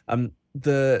category.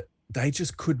 They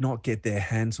just could not get their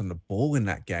hands on the ball in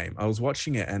that game. I was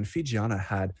watching it, and Fijiana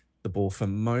had the ball for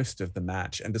most of the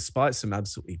match. And despite some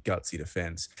absolutely gutsy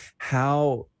defense,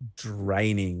 how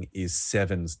draining is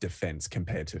sevens defense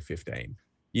compared to 15?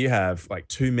 You have like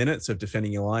 2 minutes of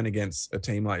defending your line against a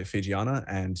team like Fijiana,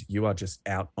 and you are just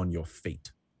out on your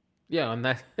feet. Yeah, and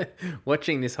that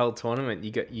watching this whole tournament,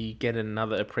 you get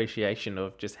another appreciation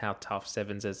of just how tough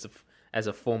sevens as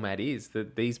a format is.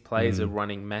 That these players are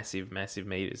running massive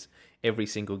meters every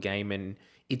single game, and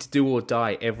it's do or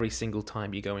die every single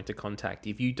time you go into contact.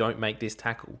 If you don't make this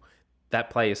tackle, that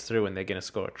player's through and they're going to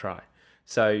score a try.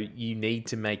 So you need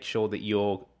to make sure that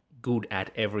you're good at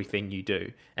everything you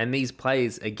do. And these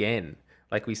players, again,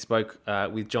 like we spoke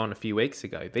with John a few weeks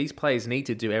ago, these players need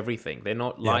to do everything. They're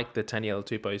not like the Taniela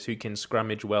Tupous who can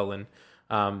scrummage well and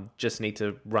just need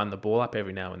to run the ball up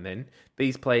every now and then.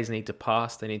 These players need to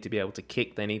pass. They need to be able to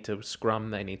kick. They need to scrum.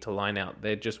 They need to line out.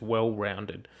 They're just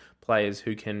well-rounded players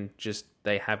who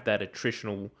they have that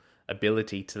attritional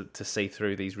ability to see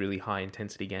through these really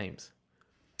high-intensity games.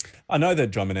 I know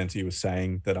that John Manenti was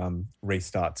saying that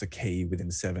restarts are key within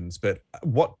sevens, but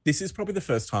this is probably the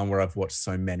first time where I've watched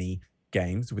so many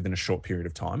games within a short period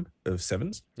of time of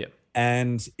sevens. Yep.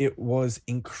 And it was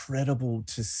incredible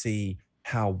to see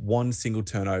how one single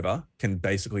turnover can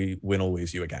basically win or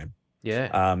lose you a game.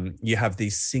 Yeah. You have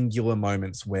these singular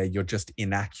moments where you're just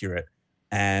inaccurate,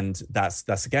 and that's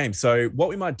the game. So what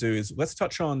we might do is let's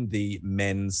touch on the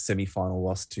men's semi-final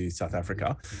loss to South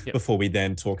Africa before we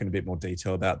then talk in a bit more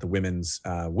detail about the women's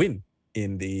win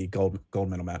in the gold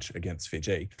medal match against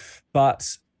Fiji. But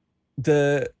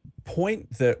the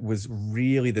point that was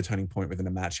really the turning point within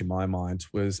the match in my mind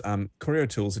was Corey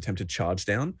O'Toole's attempted chip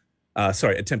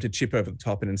over the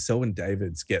top, and then Selwyn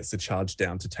Davids gets the charge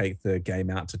down to take the game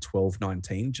out to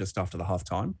 12-19 just after the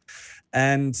halftime.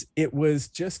 And it was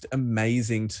just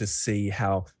amazing to see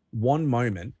how one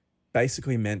moment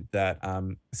basically meant that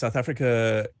South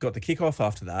Africa got the kickoff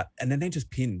after that, and then they just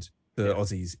pinned the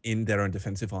Aussies in their own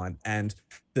defensive line. And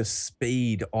the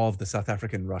speed of the South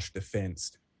African rush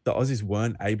defense, the Aussies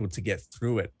weren't able to get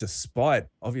through it, despite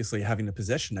obviously having the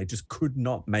possession. They just could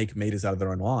not make meters out of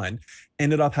their own line.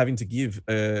 Ended up having to give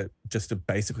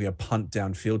basically a punt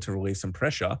downfield to release some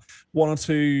pressure. 1 or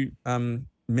 2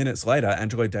 minutes later,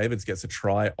 Angelo Davids gets a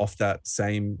try off that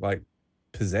same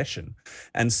possession.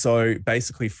 And so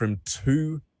basically from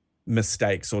 2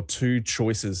 mistakes or 2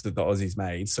 choices that the Aussies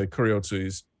made, so Corey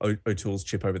O'Toole's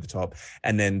chip over the top,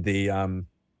 and then the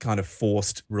kind of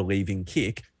forced relieving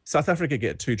kick, South Africa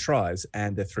get 2 tries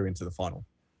and they're through into the final.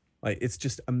 Like, it's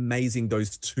just amazing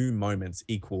those 2 moments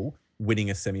equal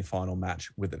winning a semi-final match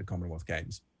with the Commonwealth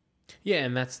Games. Yeah,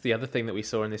 and that's the other thing that we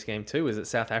saw in this game too, is that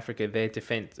South Africa, their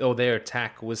defense or their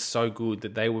attack was so good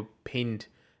that they were pinned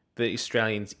the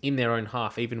Australians in their own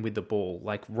half, even with the ball,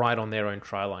 like right on their own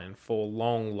try line for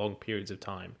long, long periods of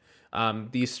time.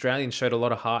 The Australians showed a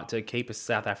lot of heart to keep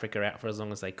South Africa out for as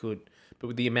long as they could. But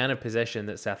with the amount of possession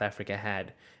that South Africa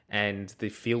had and the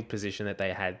field position that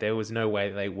they had, there was no way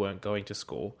they weren't going to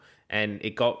score. And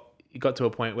it got to a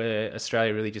point where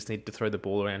Australia really just needed to throw the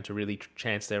ball around to really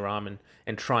chance their arm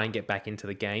and try and get back into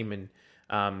the game. And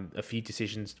a few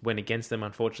decisions went against them,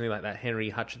 unfortunately, like that Henry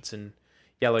Hutchinson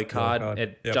yellow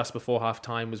card just before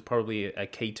halftime was probably a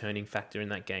key turning factor in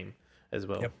that game as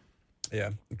well. Yep.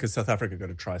 Yeah, because South Africa got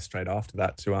a try straight after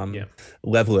that to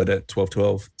level it at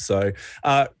 12-12. So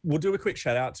we'll do a quick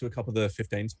shout out to a couple of the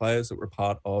 15s players that were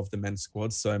part of the men's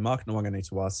squad. So Mark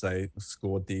Nawaqanitawase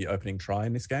scored the opening try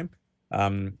in this game.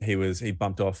 He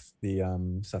bumped off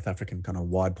the South African kind of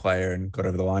wide player and got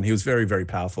over the line. He was very, very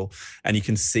powerful. And you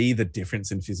can see the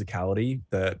difference in physicality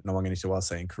that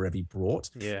Nawaqanitawase and Karevi brought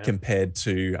compared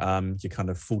to your kind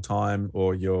of full-time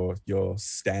or your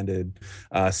standard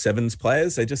sevens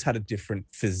players. They just had a different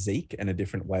physique and a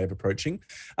different way of approaching.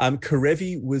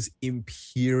 Karevi was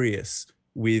imperious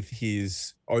with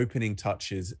his opening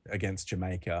touches against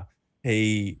Jamaica.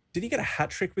 Did he get a hat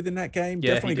trick within that game?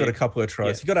 Yeah, Definitely got a couple of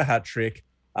tries. Yeah. He got a hat trick.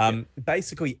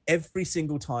 Basically, every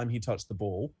single time he touched the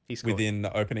ball within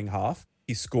the opening half,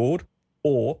 he scored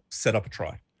or set up a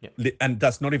try. Yeah. And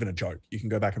that's not even a joke. You can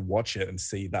go back and watch it and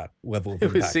see that level of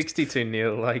impact. It was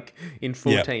 62-0, like in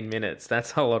 14 minutes.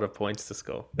 That's a lot of points to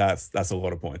score. That's a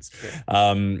lot of points.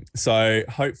 Yeah. So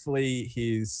hopefully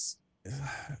his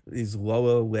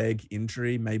lower leg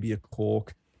injury, maybe a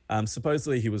cork.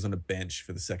 Supposedly he was on a bench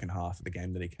for the second half of the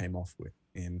game that he came off with.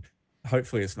 And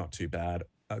hopefully it's not too bad.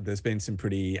 There's been some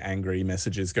pretty angry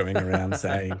messages going around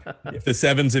saying if the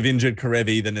Sevens have injured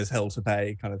Karevi, then there's hell to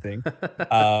pay, kind of thing.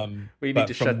 We need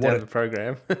to shut down the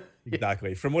program.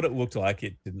 Exactly. From what it looked like,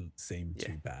 it didn't seem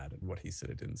too bad. And what he said,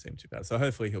 it didn't seem too bad. So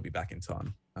hopefully he'll be back in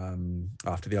time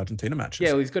after the Argentina matches.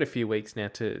 Yeah, well, he's got a few weeks now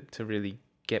to really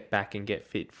get back and get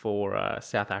fit for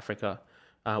South Africa.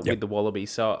 With the Wallabies.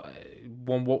 So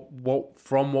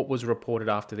from what was reported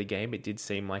after the game, it did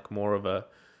seem like more of a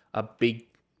big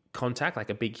contact,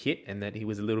 like a big hit, and that he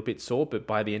was a little bit sore, but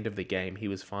by the end of the game, he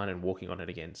was fine and walking on it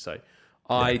again. So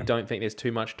I don't think there's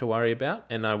too much to worry about,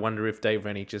 and I wonder if Dave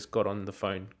Rennie just got on the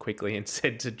phone quickly and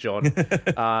said to John,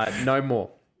 no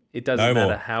more. It doesn't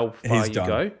matter how far you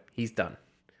go, he's done.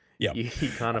 Yeah, you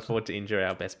can't afford to injure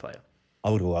our best player. I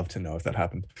would love to know if that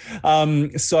happened.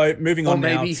 So moving on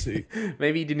now to...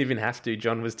 Maybe he didn't even have to.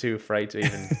 John was too afraid to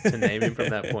name him from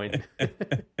that point.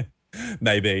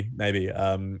 Maybe.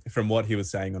 From what he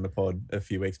was saying on the pod a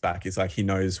few weeks back, is like he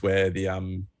knows where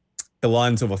the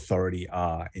lines of authority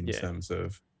are in terms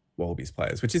of Wallabies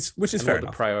players, which is fair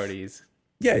enough. The priorities.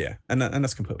 Yeah, and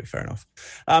that's completely fair enough.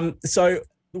 So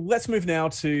let's move now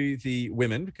to the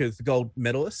women, because the gold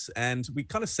medalists, and we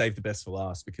kind of saved the best for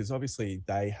last because obviously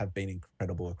they have been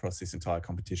incredible across this entire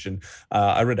competition.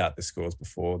 I read out the scores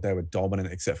before. They were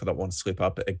dominant except for that one slip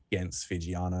up against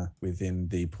Fijiana within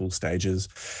the pool stages.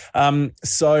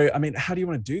 So, I mean, how do you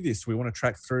want to do this? Do we want to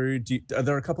track through? Are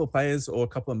there a couple of players or a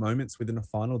couple of moments within the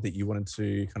final that you wanted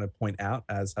to kind of point out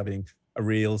as having a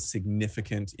real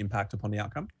significant impact upon the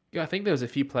outcome? Yeah, I think there was a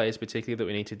few players particularly that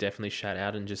we need to definitely shout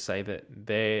out and just say that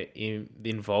their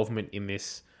involvement in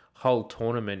this whole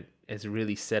tournament has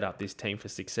really set up this team for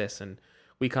success. And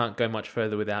we can't go much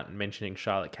further without mentioning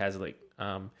Charlotte Caslick.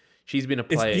 She's been a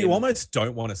player. You almost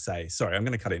don't want to say, sorry, I'm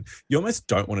going to cut in. You almost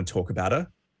don't want to talk about her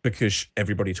because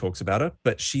everybody talks about her,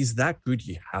 but she's that good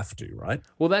you have to, right?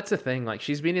 Well, that's the thing. Like,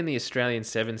 she's been in the Australian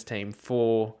Sevens team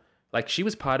for... Like, she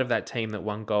was part of that team that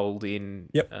won gold in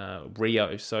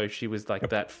Rio. So she was like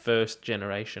that first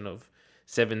generation of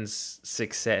Sevens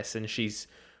success. And she's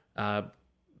got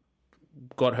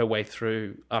her way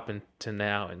through up until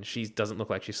now. And she doesn't look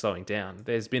like she's slowing down.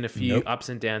 There's been a few ups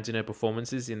and downs in her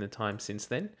performances in the time since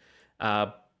then.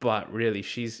 But really,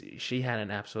 she had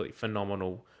an absolutely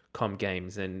phenomenal Com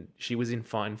Games. And she was in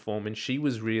fine form. And she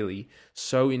was really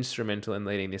so instrumental in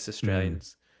leading this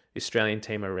Australian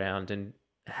team around. And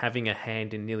having a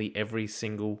hand in nearly every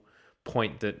single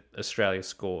point that Australia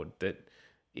scored. That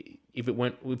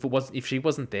if she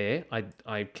wasn't there,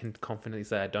 I can confidently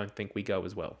say I don't think we go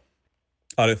as well.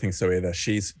 I don't think so either.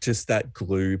 She's just that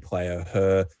glue player.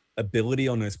 Her ability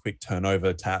on those quick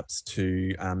turnover taps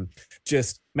to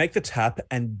just make the tap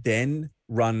and then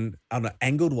run on an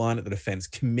angled line at the defense,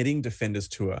 committing defenders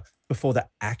to her, before, the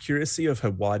accuracy of her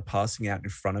wide passing out in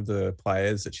front of the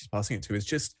players that she's passing it to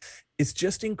is it's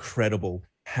just incredible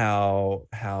how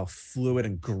fluid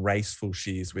and graceful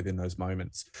she is within those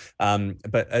moments.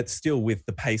 But it's still with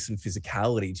the pace and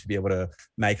physicality to be able to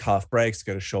make half breaks,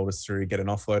 go to shoulders through, get an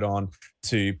offload on,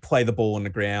 to play the ball on the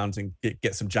ground and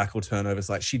get some jackal turnovers.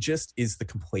 Like, she just is the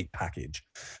complete package.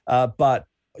 But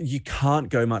you can't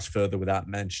go much further without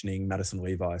mentioning Madison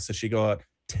Levi. So she got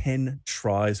 10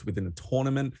 tries within the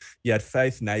tournament. You had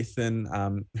Faith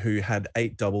Nathan, who had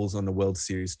 8 doubles on the World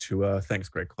Series tour. Thanks,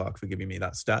 Greg Clark, for giving me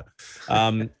that stat.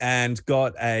 And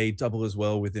got a double as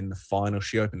well within the final.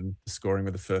 She opened the scoring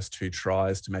with the first 2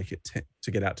 tries to make it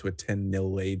to get out to a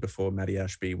 10-0 lead before Maddie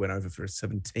Ashby went over for a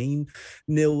 17-0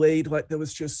 lead. Like, there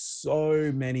was just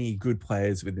so many good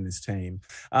players within this team.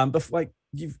 But like,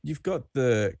 you've got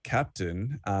the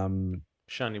captain,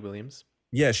 Shani Williams.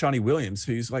 Yeah, Shani Williams,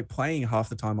 who's like playing half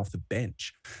the time off the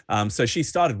bench. So she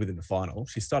started within the final.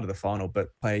 She started the final, but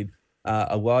played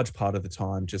a large part of the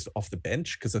time just off the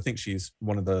bench, because I think she's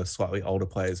one of the slightly older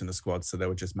players in the squad. So they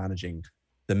were just managing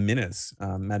the minutes,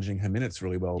 managing her minutes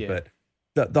really well. Yeah.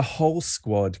 But the whole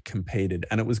squad competed,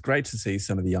 and it was great to see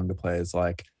some of the younger players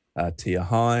like Tia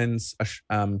Hines,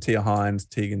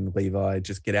 Tegan Levi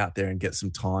just get out there and get some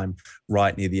time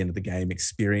right near the end of the game,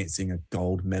 experiencing a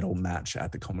gold medal match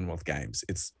at the Commonwealth Games.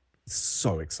 It's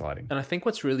so exciting. And I think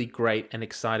what's really great and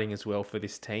exciting as well for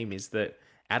this team is that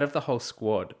out of the whole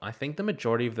squad, I think the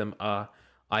majority of them are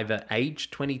either age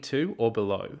 22 or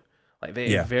below. Like,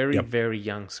 they're a very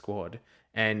young squad,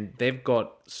 and they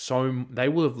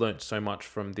will have learnt so much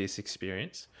from this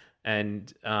experience.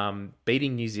 And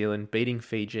beating New Zealand, beating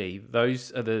Fiji,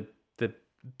 those are the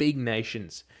big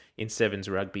nations in sevens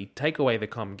rugby. Take away the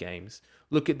Com Games,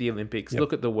 look at the Olympics,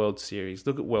 look at the World Series,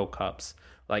 look at World Cups.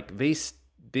 Like, this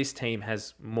team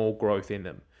has more growth in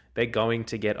them. They're going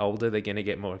to get older, they're going to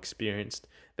get more experienced,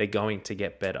 they're going to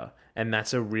get better. And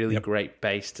that's a really great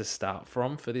base to start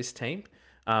from for this team,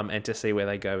 and to see where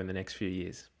they go in the next few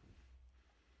years.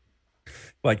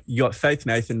 Like, you got Faith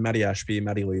Nathan, Maddie Ashby,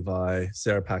 Maddie Levi,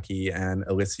 Sarah Packy, and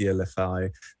Alicia Lefay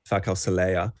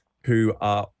Fakal-Saleya, who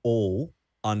are all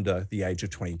under the age of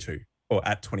 22, or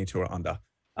at 22 or under.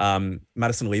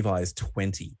 Madison Levi is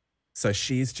 20. So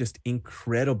she's just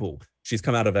incredible. She's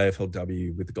come out of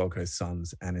AFLW with the Gold Coast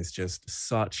Suns and is just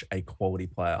such a quality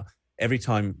player. Every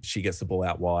time she gets the ball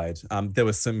out wide, there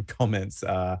were some comments.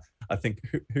 I think,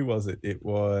 who was it? It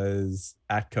was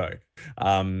Atco.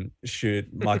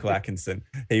 Michael Atkinson.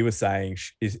 He was saying,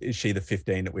 is she the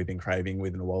 15 that we've been craving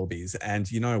within the Wallabies?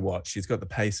 And you know what? She's got the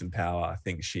pace and power. I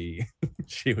think she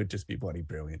would just be bloody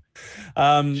brilliant.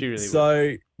 She really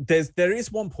so would. There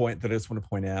is one point that I just want to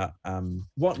point out.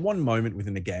 One moment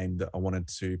within the game that I wanted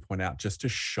to point out, just to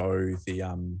show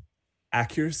the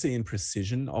accuracy and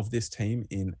precision of this team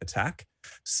in attack.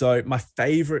 So my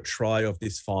favorite try of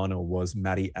this final was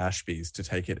Maddie Ashby's to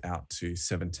take it out to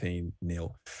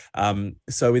 17-0.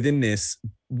 So within this,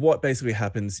 what basically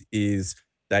happens is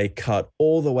they cut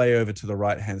all the way over to the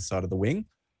right-hand side of the wing.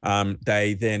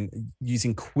 They then,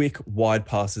 using quick wide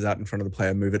passes out in front of the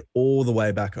player, move it all the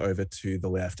way back over to the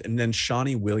left. And then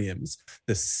Shani Williams,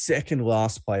 the second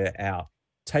last player out,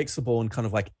 takes the ball and kind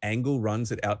of like angle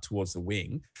runs it out towards the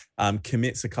wing,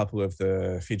 commits a couple of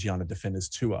the Fijiana defenders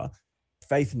to her.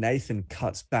 Faith Nathan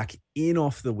cuts back in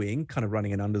off the wing, kind of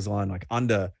running an unders like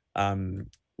under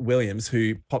Williams,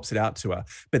 who pops it out to her.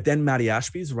 But then Maddie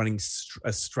Ashby is running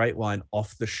a straight line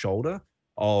off the shoulder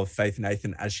of Faith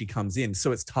Nathan as she comes in.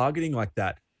 So it's targeting like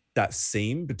that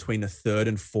seam between the third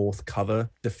and fourth cover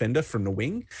defender from the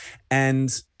wing. And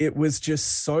it was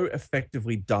just so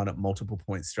effectively done at multiple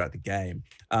points throughout the game.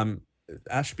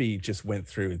 Ashby just went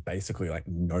through with basically like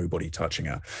nobody touching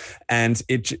her. And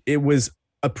it was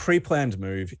a pre-planned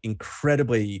move,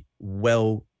 incredibly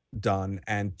well done,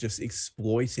 and just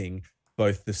exploiting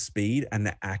both the speed and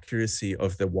the accuracy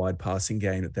of the wide passing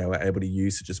game that they were able to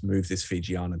use to just move this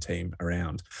Fijiana team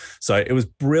around. So it was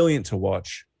brilliant to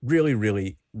watch. Really,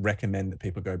 really recommend that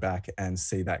people go back and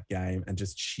see that game and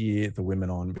just cheer the women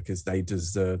on, because they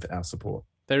deserve our support.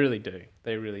 They really do.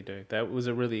 They really do. That was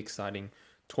a really exciting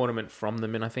tournament from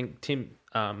them. And I think Tim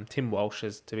Walsh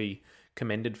has to be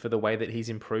commended for the way that he's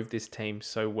improved this team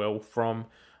so well from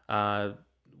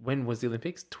when was the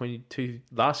Olympics? 22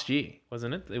 last year,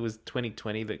 wasn't it? It was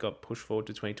 2020 that got pushed forward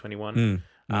to 2021,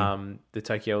 the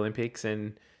Tokyo Olympics,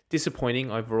 and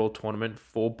disappointing overall tournament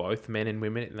for both men and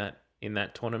women in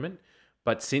that tournament.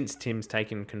 But since Tim's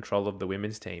taken control of the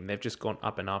women's team, they've just gone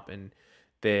up and up, and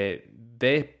their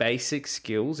basic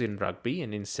skills in rugby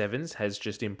and in sevens has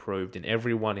just improved, and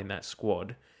everyone in that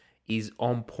squad is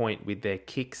on point with their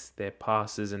kicks, their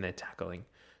passes, and their tackling.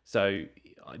 So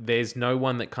there's no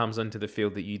one that comes onto the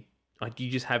field that you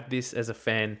just have this as a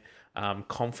fan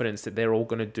confidence that they're all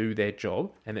going to do their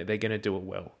job and that they're going to do it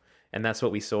well. And that's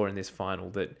what we saw in this final,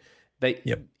 that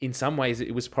in some ways,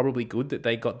 it was probably good that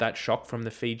they got that shock from the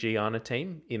Fijiana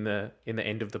team in the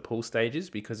end of the pool stages,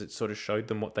 because it sort of showed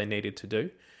them what they needed to do.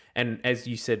 And as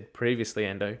you said previously,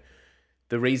 Ando,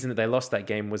 the reason that they lost that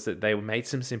game was that they made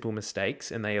some simple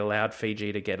mistakes and they allowed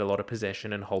Fiji to get a lot of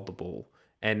possession and hold the ball.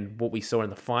 And what we saw in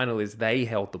the final is they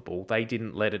held the ball. They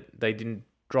didn't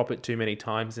drop it too many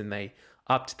times, and they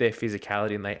upped their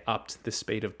physicality and they upped the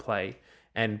speed of play.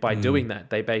 And by doing that,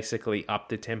 they basically upped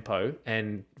the tempo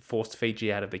and forced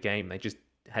Fiji out of the game. They just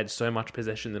had so much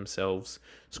possession themselves,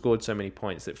 scored so many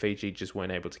points that Fiji just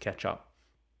weren't able to catch up.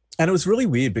 And it was really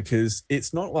weird because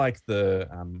it's not like the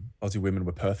Aussie women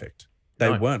were perfect.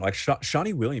 They weren't. Like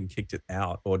Shani William kicked it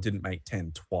out or didn't make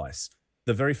 10 twice.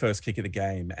 The very first kick of the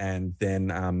game, and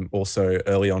then also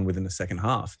early on within the second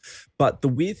half. But the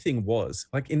weird thing was,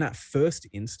 like in that first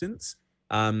instance,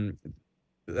 Fijiana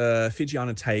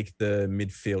take the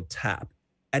midfield tap,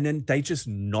 and then they just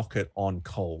knock it on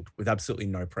cold with absolutely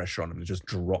no pressure on them and just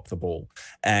drop the ball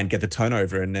and get the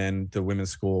turnover, and then the women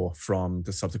score from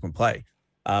the subsequent play.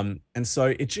 And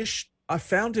so I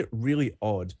found it really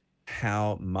odd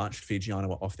how much Fijiana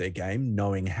were off their game,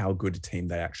 knowing how good a team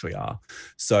they actually are.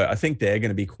 So I think they're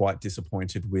going to be quite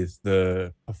disappointed with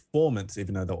the performance,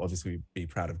 even though they'll obviously be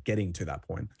proud of getting to that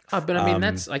point. But I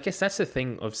mean, I guess that's the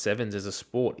thing of sevens as a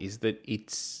sport, is that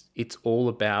it's all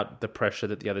about the pressure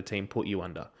that the other team put you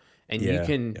under. And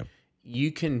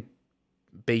you can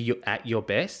be at your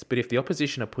best, but if the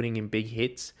opposition are putting in big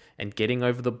hits and getting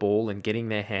over the ball and getting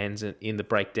their hands in the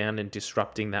breakdown and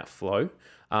disrupting that flow,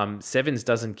 sevens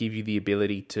doesn't give you the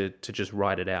ability to just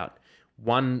ride it out.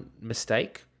 One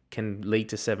mistake can lead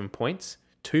to 7 points.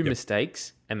 Two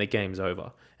mistakes and the game's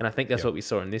over. And I think that's what we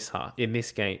saw in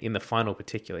this game, in the final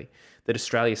particularly, that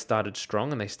Australia started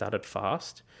strong and they started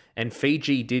fast. And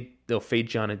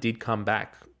Fijiana did come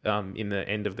back in the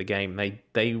end of the game.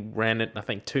 They ran it, I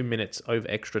think, 2 minutes over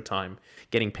extra time,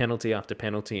 getting penalty after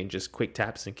penalty and just quick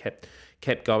taps, and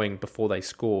kept going before they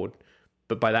scored.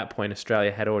 But by that point, Australia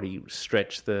had already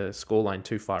stretched the scoreline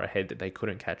too far ahead that they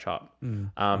couldn't catch up.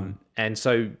 And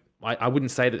so I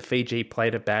wouldn't say that Fiji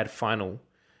played a bad final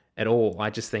at all. I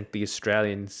just think the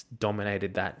Australians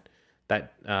dominated that.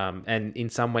 And in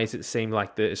some ways, it seemed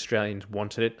like the Australians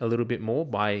wanted it a little bit more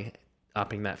by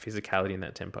upping that physicality and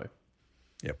that tempo.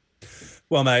 Yep.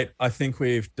 Well, mate, I think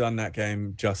we've done that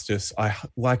game justice.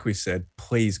 Like we said,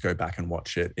 please go back and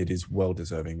watch it. It is well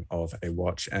deserving of a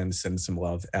watch, and send some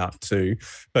love out to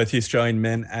both the Australian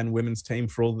men and women's team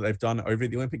for all that they've done over at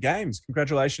the Olympic Games.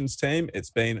 Congratulations, team. It's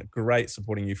been great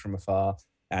supporting you from afar,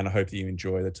 and I hope that you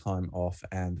enjoy the time off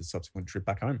and the subsequent trip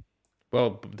back home.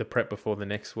 Well, the prep before the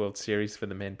next World Series for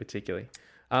the men particularly.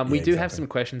 We do have some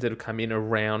questions that have come in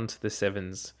around the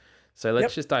sevens. So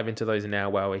let's just dive into those now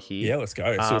while we're here. Yeah, let's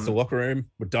go. So it's the locker room.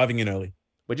 We're diving in early.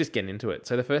 We're just getting into it.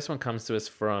 So the first one comes to us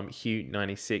from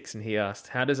Hugh96, and he asked,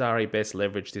 how does RA best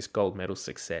leverage this gold medal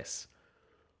success?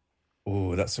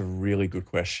 Oh, that's a really good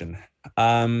question.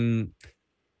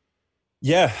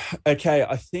 Yeah, okay.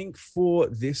 I think for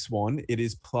this one, it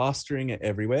is plastering it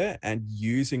everywhere and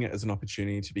using it as an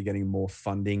opportunity to be getting more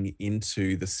funding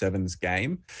into the sevens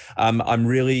game. I'm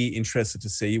really interested to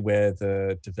see where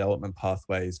the development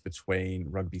pathways between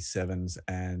rugby sevens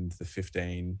and the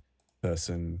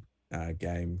 15-person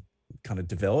game kind of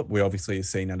develop. We obviously have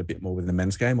seen that a bit more with the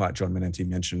men's game, like John Menenti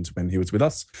mentioned when he was with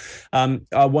us.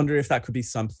 I wonder if that could be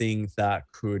something that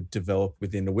could develop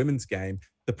within the women's game.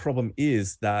 The problem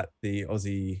is that the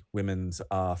Aussie women's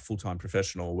are full-time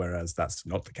professional, whereas that's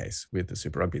not the case with the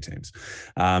Super Rugby teams.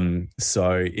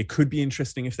 So it could be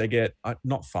interesting if they get,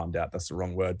 not farmed out, that's the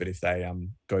wrong word, but if they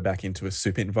go back into a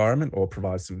super environment or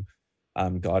provide some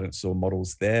guidance or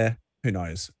models there, who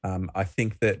knows? I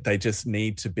think that they just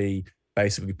need to be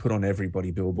basically put on every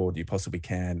body billboard you possibly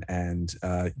can and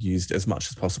used as much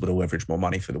as possible to leverage more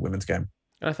money for the women's game.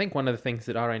 And I think one of the things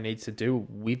that RA needs to do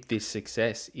with this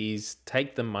success is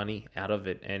take the money out of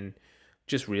it and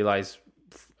just realize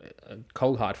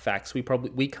cold hard facts. We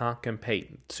can't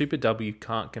compete. Super W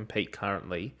can't compete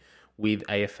currently with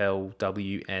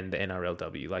AFLW and the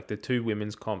NRLW. Like the two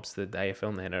women's comps that the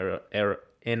AFL and the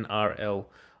NRL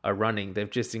are running, they've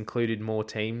just included more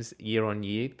teams year on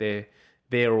year.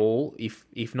 They're all,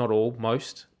 if not all,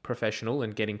 most professional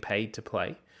and getting paid to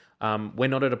play. We're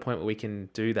not at a point where we can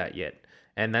do that yet.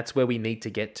 And that's where we need to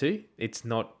get to. It's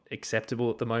not acceptable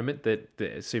at the moment that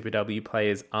the Super W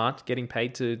players aren't getting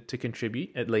paid to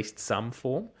contribute, at least some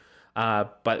form.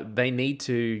 But they need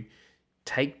to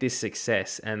take this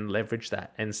success and leverage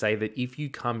that and say that if you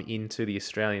come into the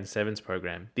Australian Sevens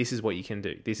program, this is what you can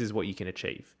do. This is what you can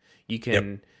achieve. You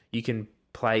can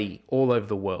play all over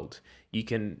the world. I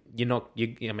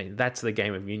mean, that's the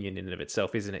game of union in and of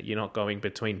itself, isn't it? You're not going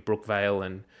between Brookvale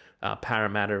and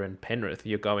Parramatta and Penrith.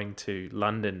 You're going to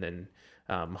London and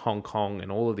Hong Kong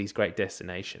and all of these great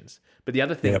destinations. But the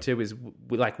other thing too is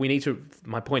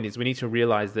my point is we need to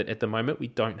realize that at the moment we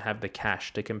don't have the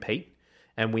cash to compete,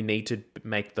 and we need to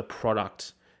make the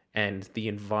product and the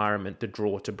environment the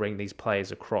draw to bring these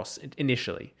players across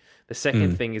initially. The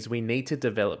second thing is we need to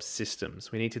develop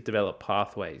systems. We need to develop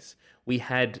pathways. We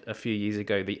had a few years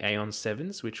ago the Aeon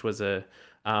Sevens, which was I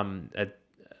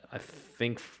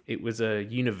think it was a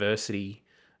university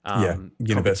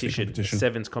competition,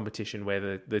 sevens competition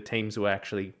where the teams were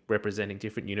actually representing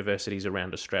different universities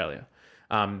around Australia.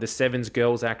 The sevens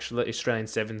girls Australian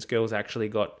sevens girls actually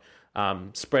got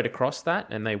spread across that,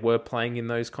 and they were playing in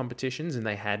those competitions, and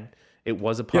it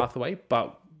was a pathway,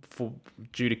 but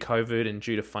due to COVID and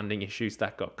due to funding issues,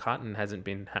 that got cut and hasn't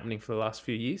been happening for the last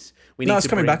few years. It's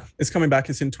coming back. It's coming back.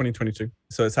 It's in 2022,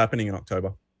 so it's happening in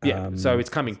October. Yeah, so it's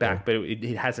coming back, but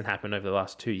it hasn't happened over the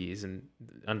last 2 years, and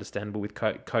understandable with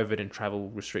COVID and travel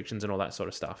restrictions and all that sort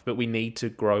of stuff. But we need to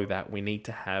grow that. We need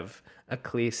to have a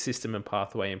clear system and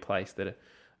pathway in place that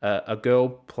a girl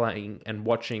playing and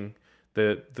watching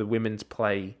the women's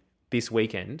play this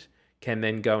weekend can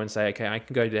then go and say, okay, I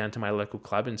can go down to my local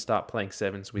club and start playing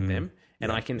sevens with them.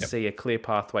 And I can see a clear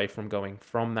pathway from going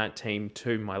from that team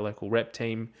to my local rep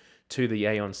team, to the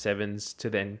Aeon Sevens, to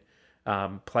then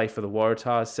play for the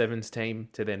Waratahs Sevens team,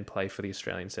 to then play for the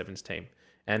Australian Sevens team.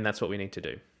 And that's what we need to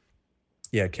do.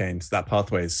 Yeah, Keynes, that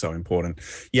pathway is so important.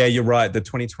 Yeah, you're right. The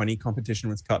 2020 competition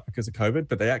was cut because of COVID,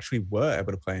 but they actually were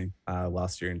able to play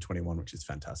last year in 21, which is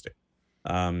fantastic.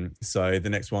 So the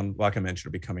next one, like I mentioned,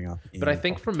 will be coming up. But I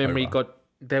think from memory,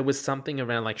 there was something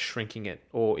around like shrinking it,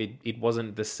 or it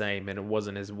wasn't the same, and it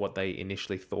wasn't as what they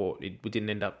initially thought. It didn't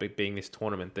end up being this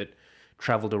tournament that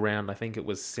traveled around. I think it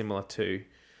was similar to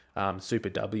Super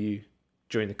W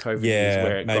during the COVID years,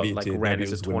 where it got like ran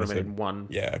as a tournament in one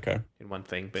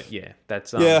thing. But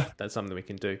that's something we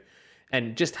can do.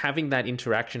 And just having that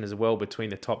interaction as well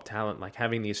between the top talent, like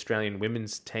having the Australian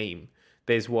women's team.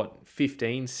 There's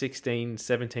 15, 16,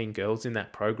 17 girls in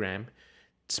that program.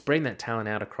 Spreading that talent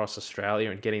out across Australia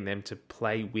and getting them to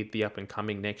play with the up and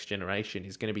coming next generation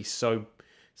is going to be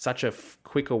such a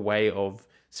quicker way of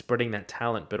spreading that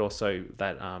talent, but also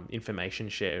that information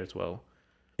share as well.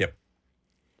 Yep.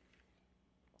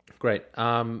 Great.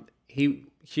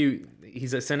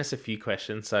 He's sent us a few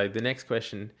questions. So the next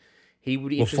question,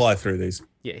 we'll fly through these.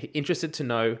 Yeah, interested to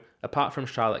know, apart from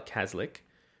Charlotte Caslick,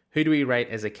 who do we rate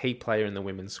as a key player in the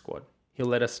women's squad? He'll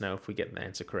let us know if we get the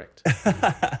answer correct.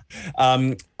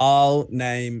 I'll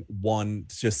name one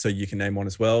just so you can name one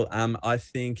as well. I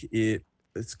think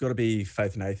it's got to be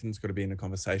Faith Nathan's got to be in the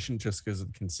conversation just because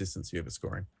of the consistency of her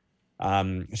scoring.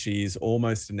 She's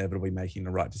almost inevitably making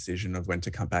the right decision of when to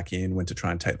come back in, when to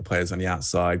try and take the players on the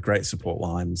outside, great support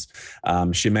lines.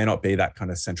 She may not be that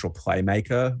kind of central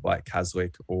playmaker like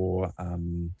Caslick or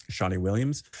Shani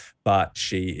Williams, but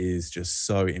she is just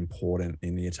so important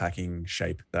in the attacking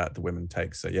shape that the women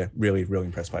take. So yeah, really, really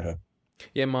impressed by her.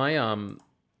 Yeah,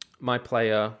 my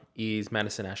player is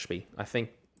Madison Ashby. I think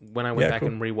when I went back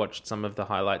and rewatched some of the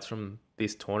highlights from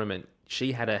this tournament,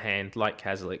 she had a hand like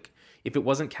Caslick. If it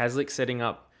wasn't Caslick setting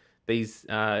up these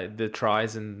the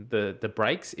tries and the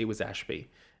breaks, it was Ashby.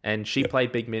 And she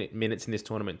played big minutes in this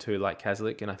tournament too, like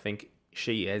Caslick. And I think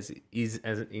she is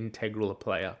as an integral a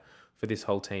player for this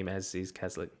whole team as is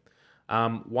Caslick.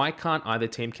 Why can't either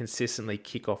team consistently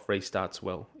kick off restarts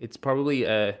well? It's probably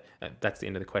that's the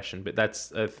end of the question, but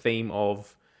that's a theme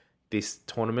of this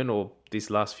tournament or this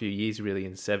last few years really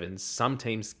in sevens. Some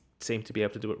teams seem to be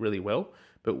able to do it really well,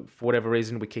 but for whatever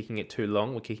reason, we're kicking it too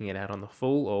long. We're kicking it out on the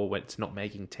full, or when it's not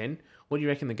making 10. What do you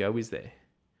reckon the go is there?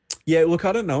 Yeah, look,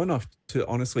 I don't know enough to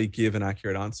honestly give an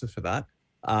accurate answer for that.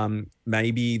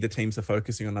 Maybe the teams are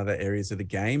focusing on other areas of the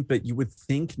game, but you would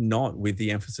think not with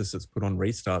the emphasis that's put on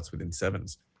restarts within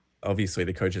sevens. Obviously,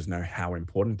 the coaches know how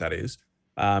important that is.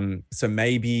 So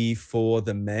maybe for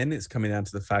the men, it's coming down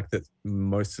to the fact that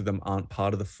most of them aren't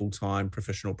part of the full-time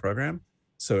professional program.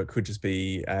 So it could just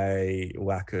be a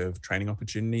lack of training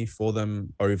opportunity for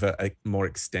them over a more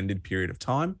extended period of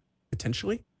time,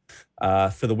 potentially.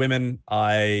 For the women,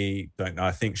 I don't know.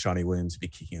 I think Shani Williams would be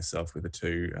kicking herself with the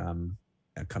two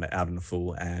kind of out in the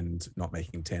full and not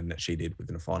making 10 that she did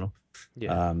within a final.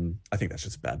 Yeah. I think that's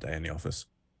just a bad day in the office.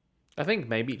 I think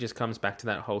maybe it just comes back to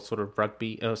that whole sort of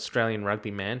Australian rugby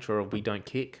mantra of we don't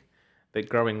kick. that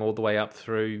growing all the way up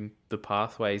through the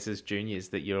pathways as juniors,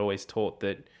 that you're always taught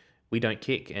that we don't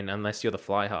kick, and unless you're the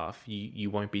fly half, you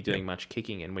won't be doing much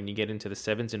kicking. And when you get into the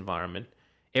sevens environment,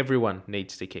 everyone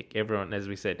needs to kick. Everyone, as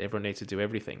we said, everyone needs to do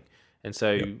everything. And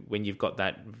so when you've got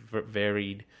that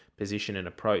varied position and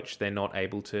approach, they're not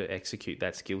able to execute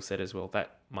that skill set as well.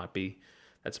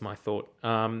 That's my thought.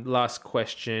 Last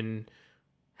question.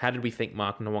 How did we think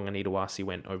Mark Nawaqanitawase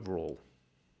went overall?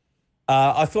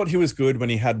 I thought he was good when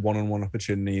he had one-on-one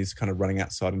opportunities kind of running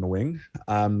outside in the wing.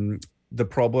 The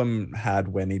problem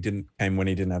when he didn't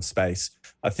have space.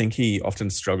 I think he often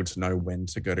struggled to know when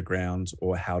to go to ground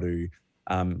or how to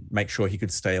make sure he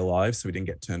could stay alive so he didn't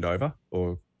get turned over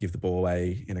or give the ball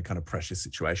away in a kind of precious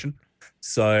situation.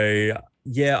 So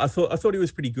yeah, I thought he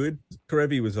was pretty good.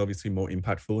 Kerevi was obviously more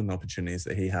impactful in the opportunities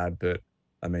that he had, but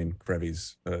I mean,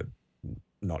 Kerevi's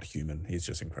not human. He's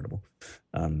just incredible.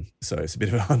 So it's a bit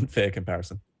of an unfair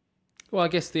comparison. Well, I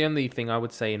guess the only thing I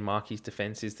would say in Marky's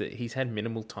defense is that he's had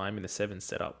minimal time in the sevens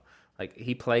setup. Like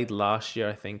he played last year,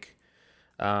 I think,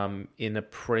 in a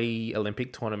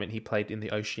pre-Olympic tournament. He played in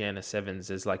the Oceania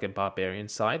Sevens as like a barbarian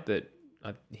side that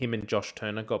him and Josh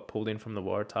Turner got pulled in from the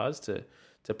Waratahs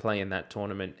to play in that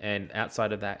tournament. And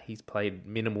outside of that, he's played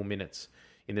minimal minutes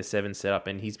in the seven setup,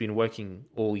 and he's been working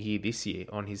all year this year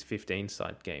on his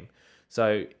 15-side game.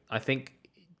 So I think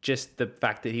just the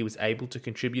fact that he was able to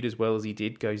contribute as well as he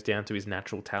did goes down to his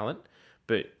natural talent.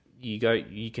 But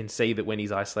you can see that when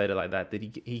he's isolated like that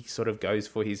he sort of goes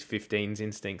for his 15s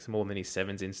instincts more than his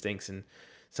 7s instincts, and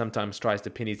sometimes tries to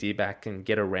pin his ear back and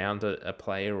get around a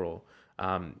player or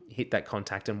hit that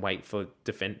contact and wait for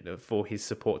his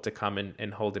support to come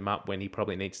and hold him up when he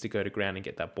probably needs to go to ground and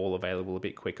get that ball available a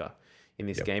bit quicker in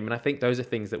this game. And I think those are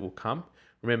things that will come.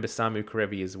 Remember, Samu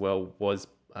Kerevi as well was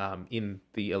in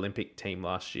the Olympic team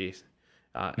last year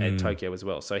at Tokyo as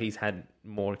well. So he's had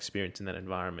more experience in that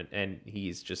environment, and he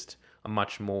is just a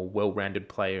much more well-rounded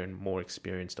player and more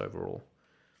experienced overall.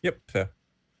 Yep, fair.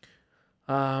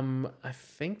 I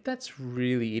think that's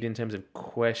really it in terms of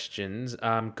questions.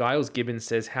 Giles Gibbons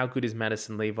says, how good is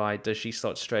Madison Levi? Does she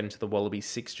slot straight into the Wallabies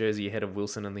 6 jersey ahead of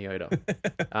Wilson and Leota?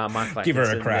 Mike Give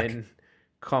her a crack. Then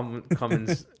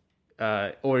Commons,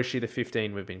 or is she the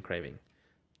 15 we've been craving?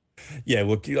 Yeah,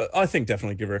 look, I think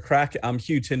definitely give her a crack.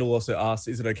 Hugh Tyndall also asked,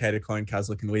 is it okay to clone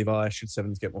Caslick and Levi? Should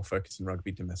sevens get more focus in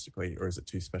rugby domestically, or is it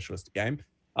too specialist a game?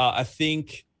 I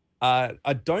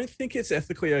don't think it's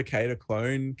ethically okay to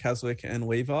clone Caslick and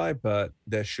Levi, but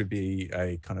there should be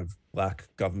a kind of black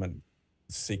government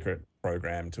secret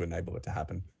program to enable it to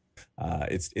happen.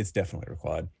 It's definitely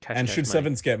required. And should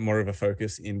sevens get more of a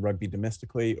focus in rugby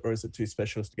domestically, or is it too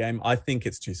specialist a game? I think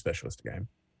it's too specialist a game.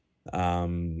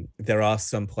 There are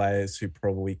some players who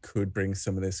probably could bring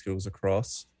some of their skills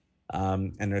across.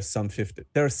 And there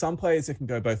are some players that can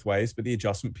go both ways, but the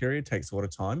adjustment period takes a lot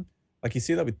of time. Like you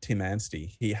see that with Tim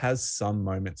Anstey. He has some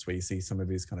moments where you see some of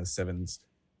his kind of sevens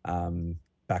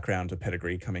background or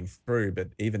pedigree coming through, but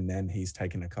even then he's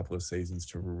taken a couple of seasons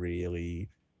to really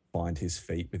find his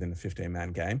feet within a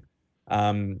 15-man game.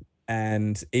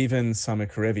 And even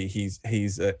Samu Kerevi,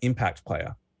 he's an impact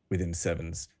player within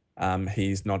sevens.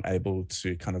 He's not able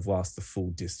to kind of last the full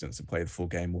distance and play the full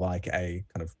game like a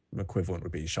kind of equivalent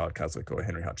would be Shard Caslick or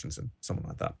Henry Hutchinson, someone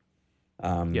like that.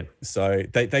 So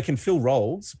they can fill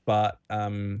roles, but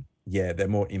they're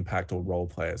more impact or role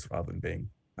players rather than being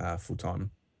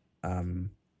full-time.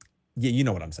 You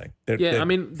know what I'm saying. I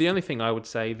mean, the only thing I would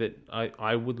say that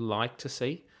I would like to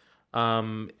see,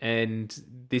 and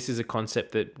this is a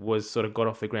concept that was sort of got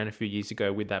off the ground a few years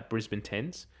ago with that Brisbane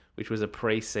Tens, which was a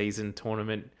pre-season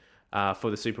tournament for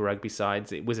the Super Rugby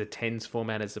sides. It was a 10s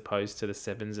format as opposed to the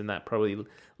 7s, and that probably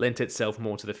lent itself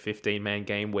more to the 15-man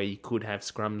game where you could have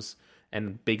scrums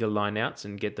and bigger lineouts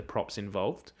and get the props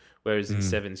involved. Whereas in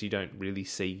 7s, you don't really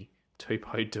see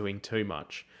Tupou doing too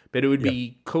much. But it would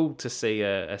be cool to see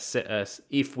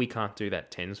if we can't do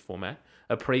that 10s format,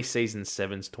 a pre-season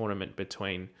 7s tournament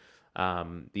between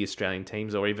the Australian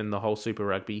teams or even the whole Super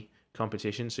Rugby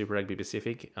competition, Super Rugby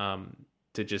Pacific,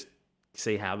 to just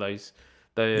see how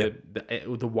the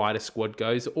wider squad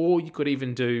goes. Or you could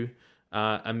even do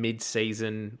a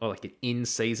mid-season or like an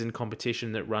in-season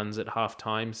competition that runs at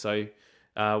half-time. So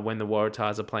when the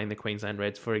Waratahs are playing the Queensland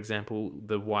Reds, for example,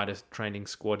 the wider training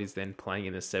squad is then playing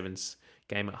in the 7s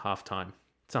game at half-time,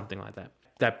 something like that.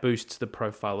 That boosts the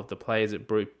profile of the players. It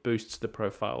boosts the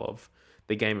profile of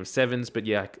the game of 7s. But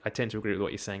yeah, I tend to agree with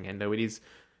what you're saying, Endo. It is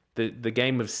the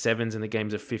game of 7s and the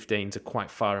games of 15s are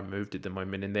quite far removed at the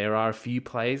moment, and there are a few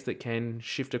players that can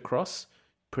shift across,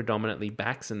 predominantly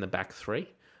backs in the back three.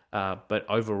 But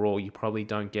overall, you probably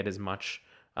don't get as much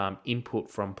input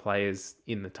from players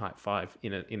in the Type 5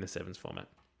 in the 7s format.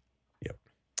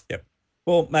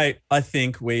 Well, mate, I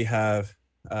think we have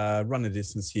run the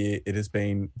distance here. It has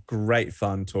been great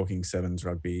fun talking sevens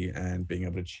rugby and being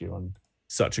able to cheer on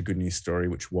such a good news story,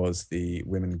 which was the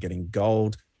women getting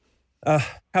gold.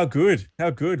 How good.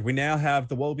 We now have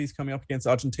the Wallabies coming up against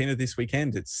Argentina this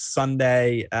weekend. It's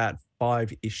Sunday at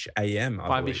 5-ish a.m.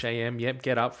 5-ish a.m. Yep,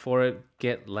 get up for it.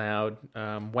 Get loud.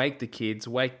 Wake the kids.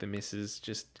 Wake the missus.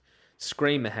 Just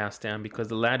scream the house down, because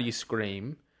the louder you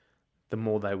scream, the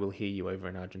more they will hear you over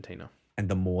in Argentina. And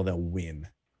the more they'll win.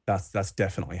 That's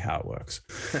definitely how it works.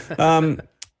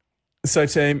 So,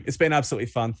 team, it's been absolutely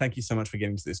fun. Thank you so much for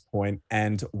getting to this point,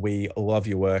 and we love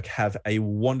your work. Have a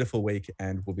wonderful week,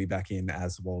 and we'll be back in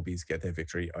as the Wallabies get their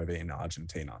victory over in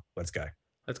Argentina. Let's go.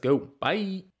 Let's go.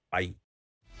 Bye. Bye.